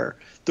anywhere,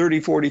 30,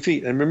 40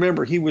 feet. And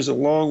remember, he was a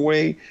long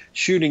way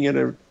shooting at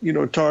a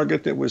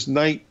target that was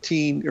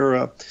 19,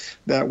 or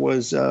that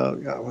was,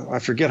 I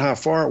forget how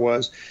far it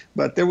was.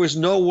 But there was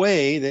no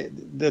way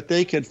that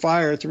they could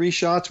fire 3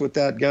 shots with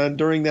that gun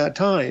during that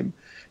time.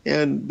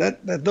 And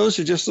those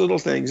are just little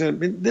things.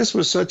 And this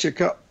was such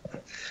a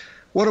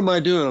what am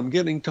I doing?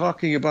 I'm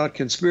talking about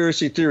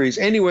conspiracy theories.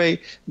 Anyway,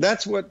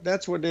 that's what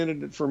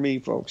ended it for me,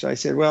 folks. I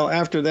said, well,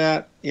 after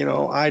that,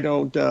 I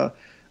don't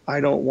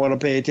want to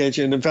pay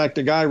attention. In fact,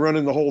 the guy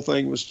running the whole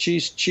thing was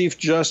Chief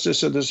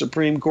Justice of the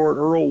Supreme Court,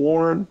 Earl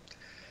Warren.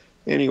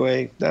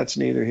 Anyway, that's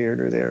neither here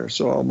nor there.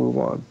 So I'll move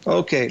on.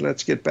 Okay,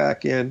 let's get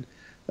back in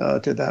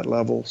to that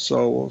level.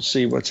 So we'll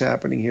see what's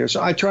happening here.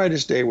 So I try to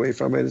stay away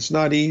from it. It's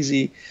not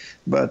easy,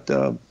 but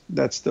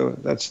that's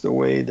the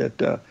way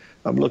that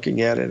I'm looking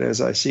at it as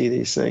I see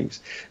these things.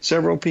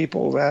 Several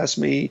people have asked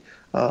me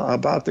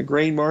about the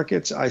grain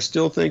markets. I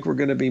still think we're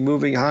going to be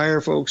moving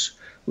higher, folks.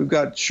 We've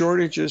got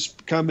shortages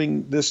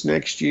coming this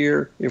next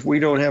year if we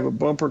don't have a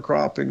bumper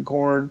crop in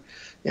corn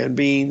and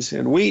beans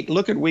and wheat.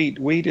 Look at wheat.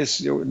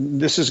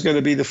 This is going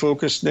to be the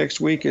focus next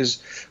week,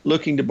 is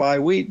looking to buy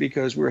wheat,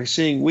 because we're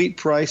seeing wheat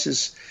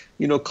prices,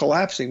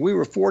 collapsing. We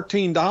were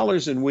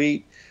 $14 in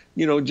wheat,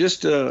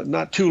 just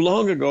not too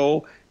long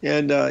ago.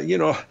 And,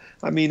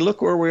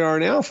 look where we are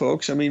now,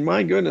 folks.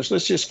 My goodness,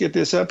 let's just get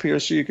this up here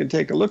so you can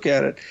take a look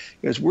at it,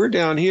 because we're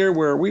down here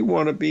where we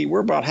want to be.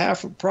 We're about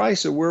half the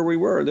price of where we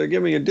were. They're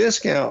giving a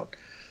discount,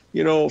 from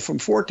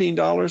 $14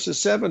 to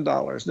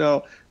 $7.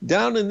 Now,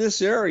 down in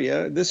this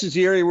area, this is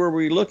the area where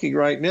we're looking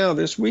right now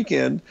this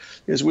weekend,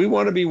 is we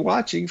want to be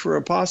watching for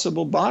a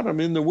possible bottom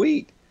in the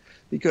wheat,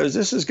 because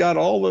this has got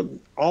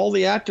all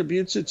the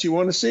attributes that you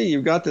want to see.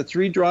 You've got the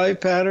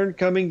 3-drive pattern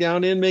coming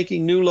down in,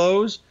 making new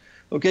lows.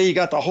 Okay, you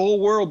got the whole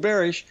world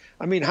bearish.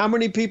 How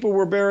many people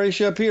were bearish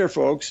up here,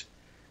 folks?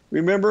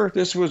 Remember,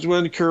 this was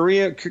when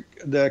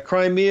the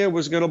Crimea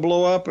was going to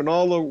blow up and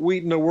all the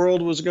wheat in the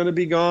world was going to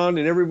be gone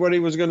and everybody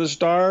was going to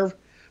starve.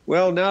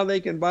 Well, now they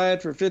can buy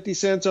it for 50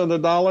 cents on the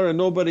dollar and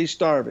nobody's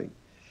starving.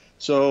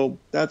 So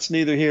that's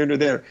neither here nor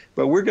there.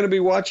 But we're going to be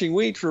watching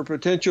wheat for a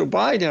potential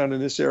buy down in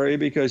this area,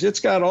 because it's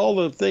got all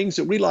the things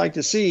that we like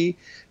to see.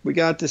 We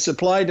got the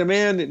supply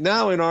demand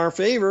now in our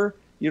favor.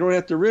 You don't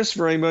have to risk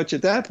very much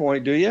at that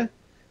point, do you?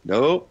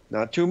 No,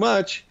 not too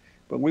much,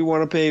 but we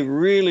want to pay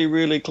really,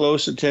 really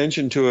close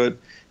attention to it,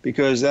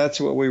 because that's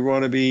what we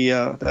want to be.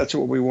 That's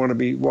what we want to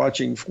be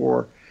watching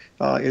for,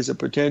 is a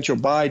potential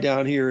buy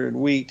down here in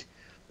wheat.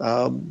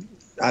 I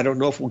don't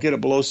know if we'll get it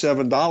below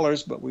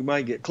 $7, but we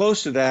might get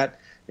close to that.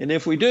 And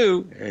if we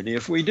do,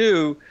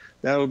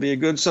 that will be a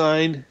good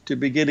sign to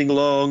be getting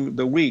long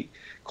the wheat.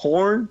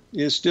 Corn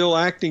is still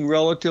acting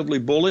relatively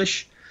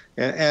bullish,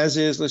 as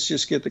is. Let's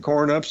just get the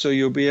corn up so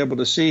you'll be able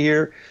to see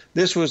here.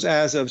 This was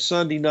as of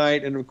Sunday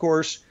night. And, of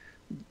course,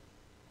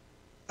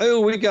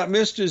 we got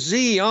Mr.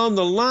 Z on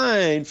the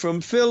line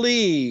from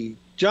Philly.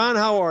 John,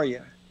 how are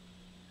you?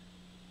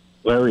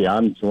 Larry,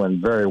 I'm doing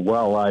very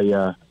well.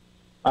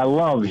 I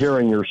love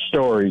hearing your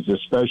stories,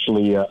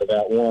 especially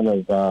that one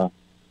of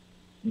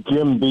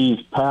Jim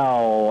B's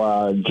pal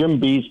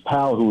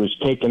who was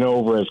taken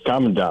over as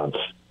commandant.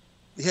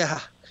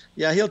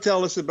 Yeah, he'll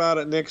tell us about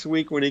it next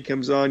week when he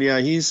comes on. Yeah,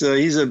 he's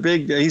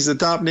the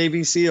top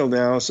Navy SEAL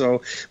now.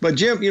 So, but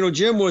Jim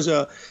was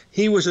a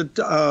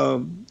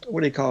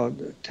what do you call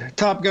it?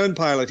 Top gun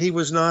pilot. He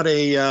was not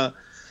a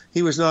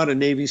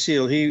Navy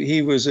SEAL.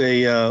 He was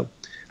a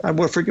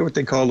I forget what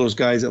they call those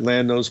guys that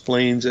land those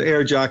planes,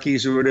 air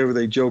jockeys or whatever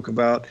they joke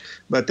about.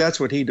 But that's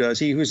what he does.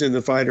 He was in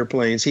the fighter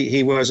planes.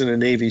 He wasn't a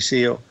Navy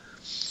SEAL.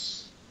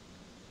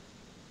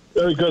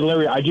 Very good,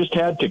 Larry. I just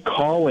had to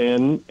call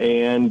in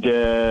and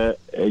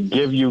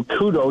give you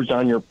kudos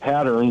on your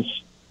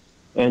patterns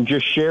and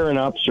just share an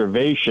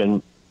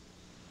observation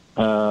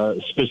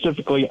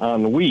specifically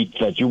on wheat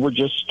that you were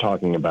just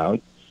talking about.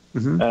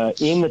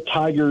 Mm-hmm. In the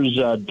Tiger's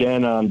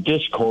Den on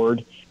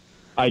Discord,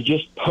 I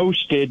just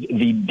posted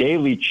the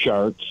daily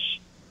charts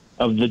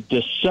of the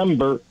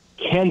December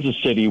Kansas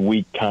City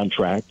wheat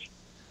contract.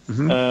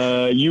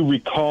 Mm-hmm. You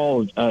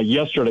recall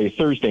yesterday,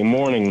 Thursday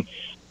morning,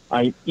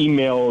 I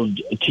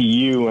emailed to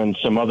you and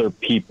some other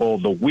people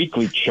the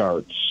weekly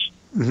charts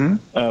mm-hmm.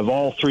 of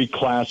all three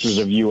classes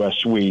of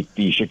U.S. wheat,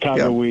 the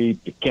Chicago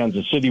wheat, the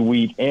Kansas City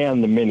wheat,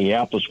 and the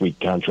Minneapolis wheat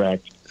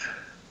contract,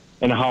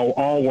 and how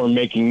all were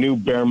making new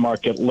bear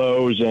market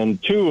lows,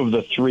 and two of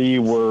the three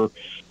were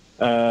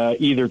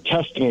either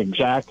testing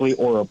exactly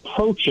or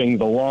approaching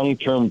the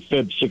long-term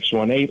Fib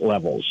 618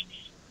 levels.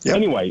 Yep.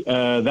 Anyway,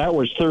 that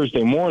was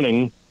Thursday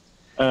morning.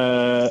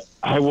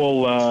 I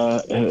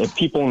will,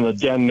 people in the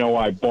den know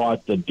I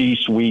bought the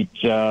Deese wheat,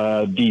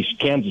 Deese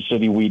Kansas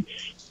City wheat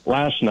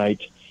last night,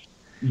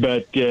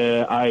 but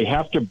I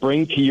have to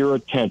bring to your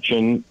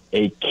attention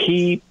a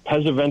key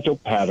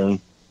Pesavento pattern,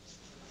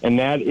 and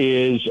that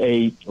is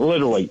a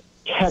literally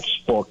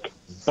textbook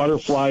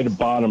butterfly to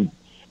bottom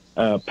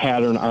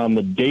pattern on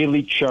the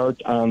daily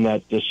chart on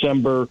that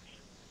December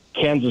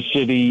Kansas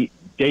City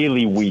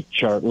daily wheat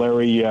chart.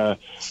 Larry,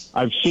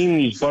 I've seen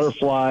these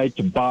butterfly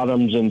to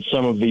bottoms in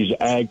some of these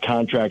ag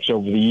contracts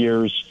over the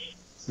years,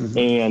 mm-hmm.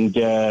 and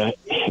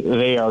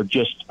they are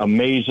just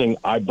amazing.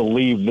 I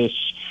believe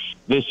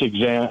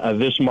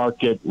this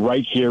market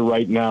right here,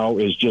 right now,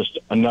 is just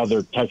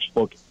another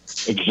textbook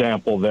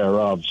example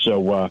thereof.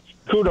 So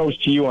kudos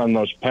to you on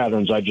those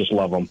patterns. I just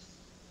love them.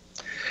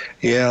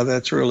 Yeah,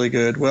 that's really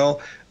good.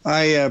 Well,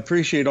 I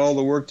appreciate all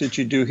the work that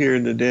you do here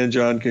in the den,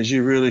 John, because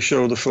you really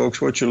show the folks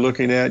what you're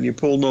looking at, and you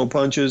pull no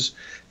punches.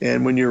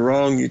 And when you're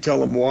wrong, you tell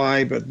them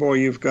why. But, boy,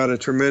 you've got a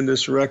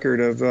tremendous record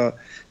of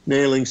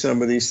nailing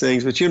some of these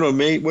things. But,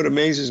 what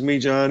amazes me,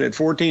 John, at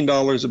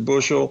 $14 a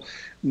bushel,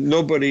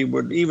 nobody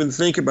would even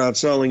think about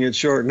selling it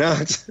short.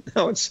 Now it's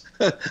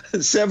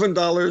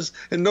 $7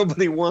 and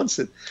nobody wants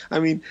it. I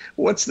mean,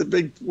 what's the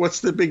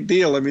big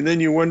deal? I mean, then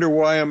you wonder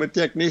why I'm a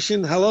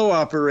technician. Hello,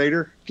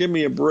 operator. Give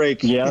me a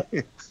break. Yeah.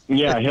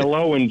 Yeah,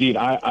 hello indeed.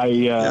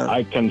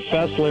 I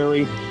confess,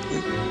 Larry.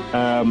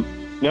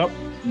 Yep,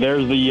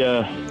 there's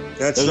the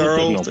that's our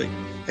old thing.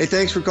 Hey,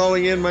 thanks for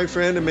calling in, my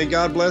friend, and may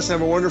God bless.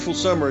 Have a wonderful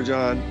summer,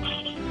 John.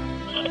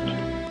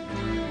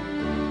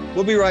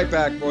 We'll be right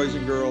back, boys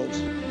and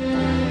girls.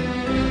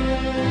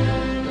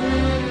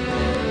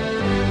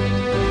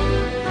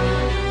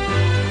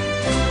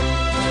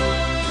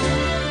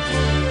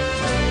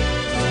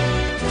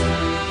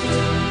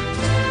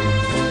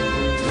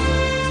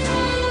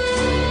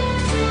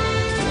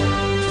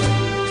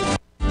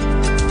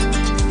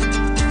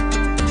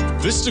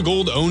 Vista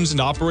Gold owns and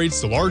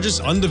operates the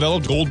largest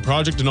undeveloped gold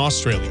project in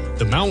Australia,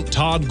 the Mount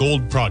Todd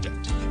Gold Project.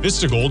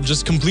 Vista Gold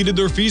just completed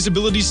their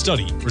feasibility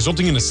study,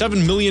 resulting in a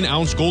 7 million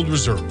ounce gold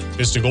reserve.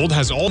 Vista Gold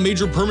has all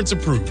major permits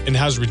approved and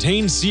has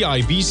retained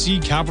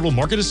CIBC capital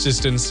market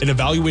assistance in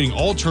evaluating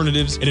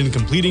alternatives and in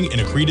completing an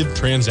accretive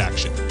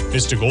transaction.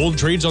 Vista Gold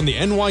trades on the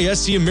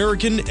NYSE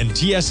American and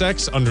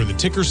TSX under the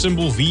ticker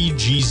symbol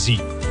VGZ.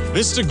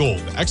 Vista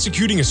Gold,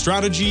 executing a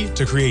strategy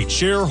to create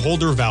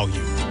shareholder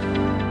value.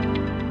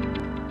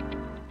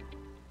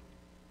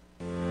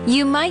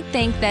 You might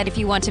think that if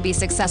you want to be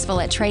successful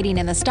at trading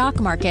in the stock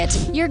market,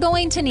 you're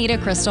going to need a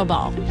crystal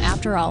ball.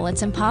 After all,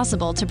 it's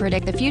impossible to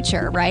predict the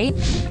future, right?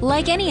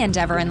 Like any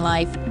endeavor in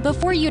life,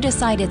 before you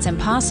decide it's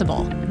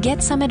impossible,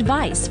 get some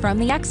advice from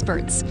the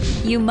experts.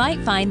 You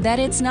might find that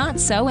it's not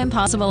so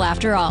impossible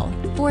after all.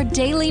 For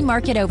daily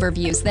market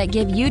overviews that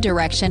give you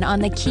direction on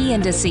the key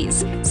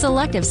indices,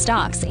 selective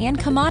stocks, and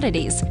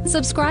commodities,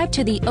 subscribe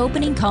to the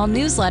Opening Call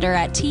newsletter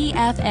at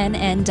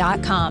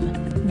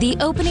TFNN.com. The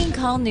Opening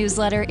Call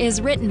newsletter is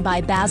written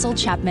by Basil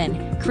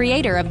Chapman,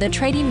 creator of the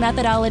trading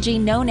methodology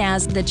known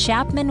as the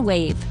Chapman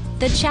Wave.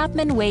 The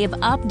Chapman Wave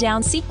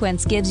up-down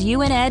sequence gives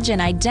you an edge in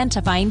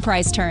identifying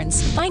price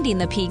turns, finding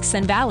the peaks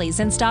and valleys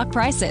in stock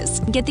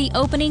prices. Get the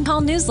Opening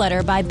Call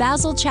newsletter by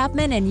Basil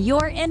Chapman in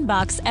your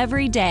inbox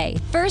every day.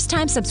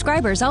 First-time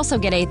subscribers also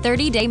get a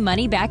 30-day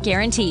money-back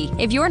guarantee.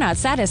 If you're not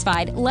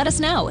satisfied, let us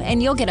know,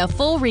 and you'll get a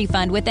full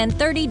refund within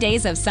 30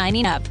 days of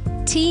signing up.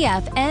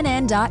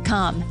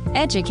 TFNN.com,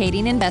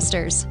 educating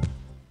investors.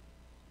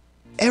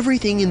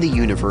 Everything in the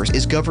universe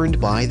is governed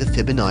by the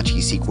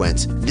Fibonacci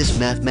sequence. This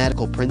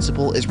mathematical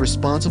principle is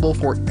responsible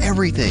for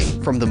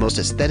everything from the most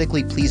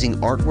aesthetically pleasing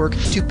artwork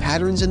to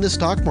patterns in the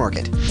stock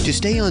market. To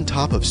stay on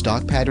top of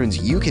stock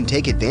patterns you can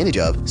take advantage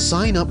of,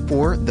 sign up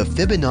for the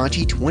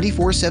Fibonacci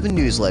 24/7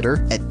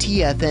 newsletter at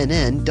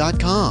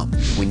TFNN.com.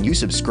 When you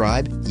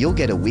subscribe, you'll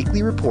get a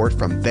weekly report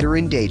from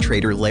veteran day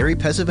trader Larry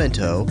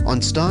Pesavento on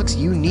stocks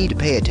you need to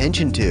pay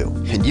attention to.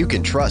 And you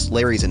can trust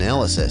Larry's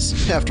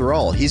analysis. After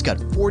all, he's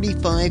got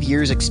 45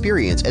 years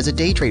experience as a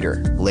day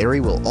trader.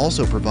 Larry will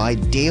also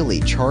provide daily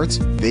charts,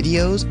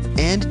 videos,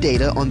 and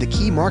data on the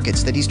key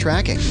markets that he's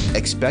tracking.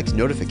 Expect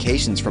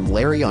notifications from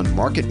Larry on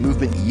market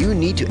movement you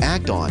need to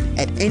act on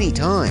at any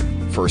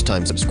time.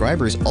 First-time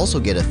subscribers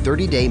also get a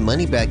 30-day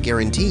money-back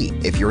guarantee.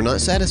 If you're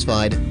not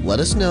satisfied, let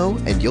us know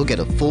and you'll get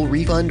a full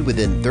refund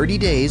within 30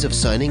 days of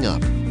signing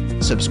up.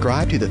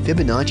 Subscribe to the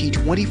Fibonacci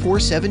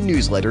 24/7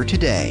 newsletter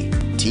today.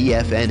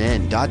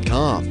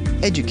 TFNN.com,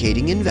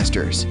 educating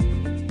investors.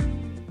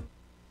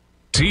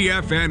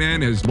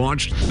 TFNN has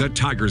launched the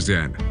Tiger's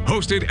Den.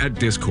 Hosted at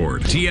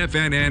Discord,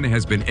 TFNN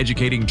has been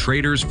educating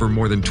traders for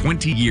more than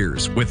 20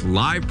 years with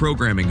live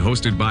programming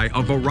hosted by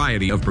a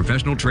variety of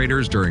professional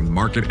traders during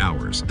market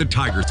hours. The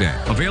Tiger's Den,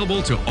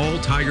 available to all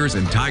tigers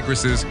and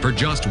tigresses for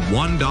just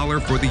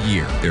 $1 for the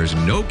year. There's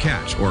no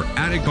catch or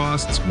added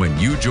costs when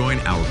you join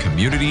our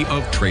community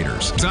of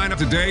traders. Sign up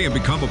today and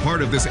become a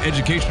part of this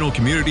educational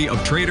community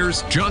of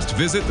traders. Just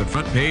visit the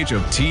front page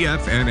of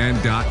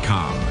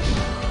TFNN.com.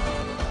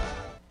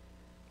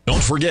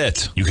 Don't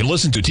forget, you can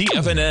listen to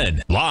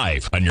TFNN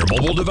live on your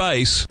mobile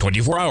device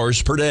 24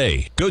 hours per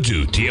day. Go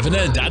to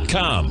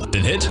TFNN.com,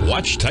 then hit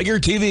Watch Tiger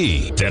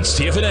TV. That's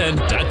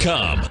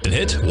TFNN.com, then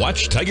hit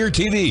Watch Tiger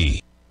TV.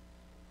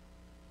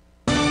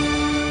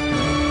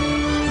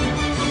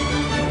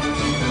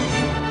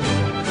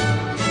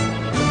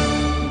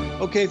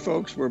 Okay,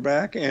 folks, we're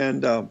back,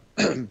 and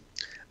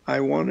I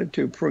wanted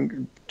to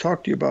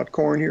talk to you about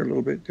corn here a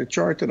little bit. The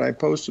chart that I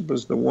posted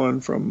was the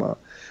one from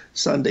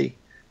Sunday.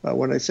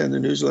 When I send the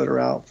newsletter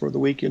out for the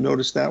week, you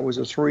notice that was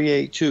a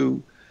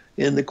 382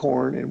 in the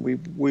corn, and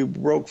we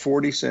broke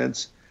 40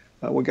 cents.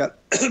 We got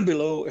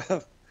below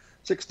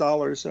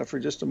 $6 for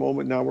just a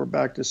moment. Now we're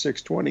back to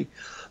 620,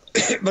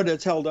 but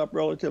it's held up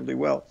relatively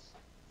well.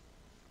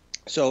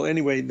 So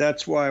anyway,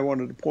 that's why I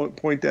wanted to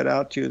point that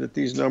out to you, that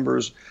these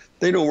numbers,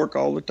 they don't work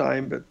all the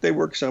time, but they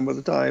work some of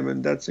the time,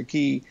 and that's the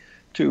key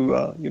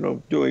to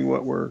doing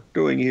what we're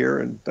doing here,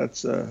 and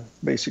that's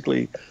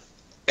basically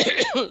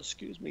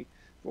excuse me,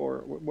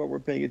 for what we're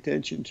paying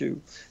attention to.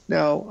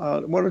 Now, I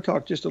want to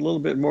talk just a little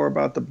bit more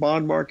about the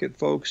bond market,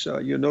 folks.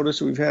 You'll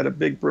notice we've had a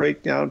big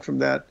breakdown from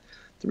that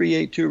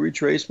 382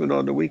 retracement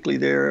on the weekly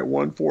there at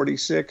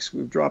 146.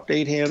 We've dropped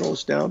 8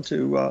 handles down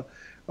to,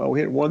 we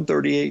hit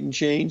 138 and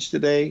change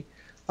today.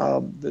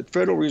 The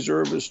Federal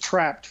Reserve is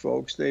trapped,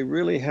 folks. They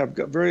really have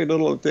got very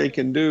little that they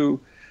can do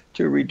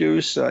to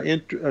reduce,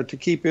 to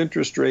keep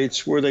interest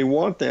rates where they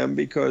want them,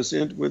 because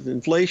with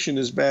inflation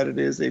as bad it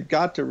is, they've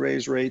got to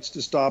raise rates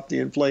to stop the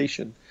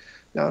inflation.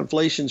 Now,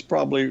 inflation's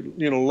probably,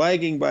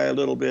 lagging by a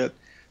little bit,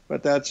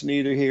 but that's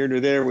neither here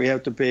nor there. We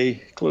have to pay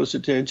close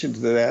attention to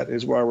that,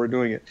 is why we're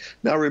doing it.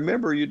 Now,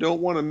 remember, you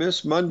don't want to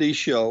miss Monday's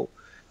show,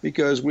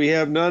 because we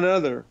have none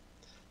other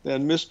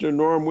than Mr.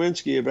 Norm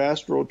Winsky of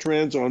Astral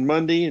Trends on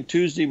Monday. And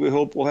Tuesday, we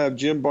hope we'll have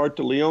Jim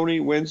Bartolioni.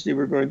 Wednesday,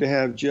 we're going to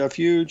have Jeff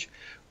Huge.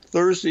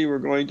 Thursday, we're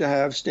going to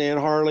have Stan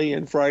Harley.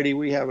 And Friday,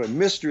 we have a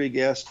mystery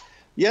guest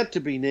yet to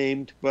be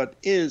named, but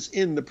is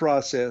in the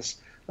process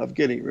of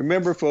getting.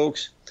 Remember,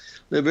 folks,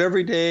 live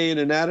every day in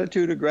an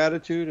attitude of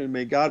gratitude, and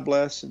may God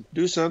bless, and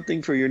do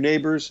something for your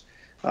neighbors.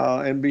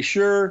 And be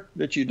sure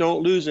that you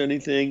don't lose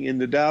anything in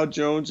the Dow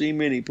Jones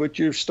E-mini. Put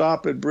your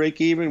stop at break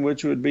even,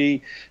 which would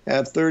be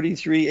at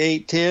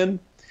 33,810.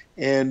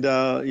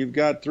 And you've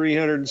got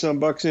 300 and some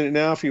bucks in it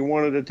now if you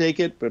wanted to take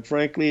it. But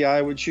frankly,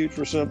 I would shoot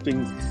for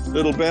something a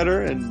little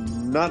better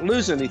and not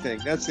lose anything.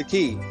 That's the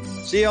key.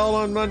 See you all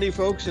on Monday,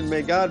 folks, and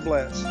may God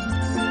bless.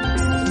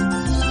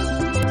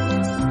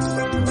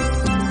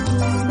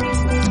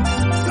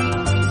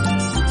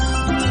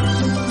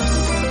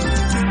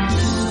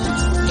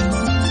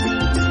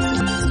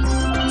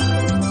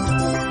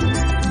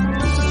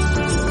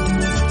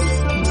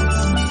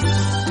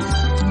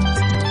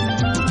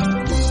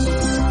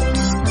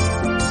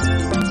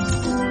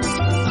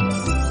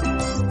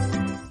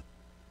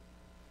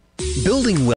 Building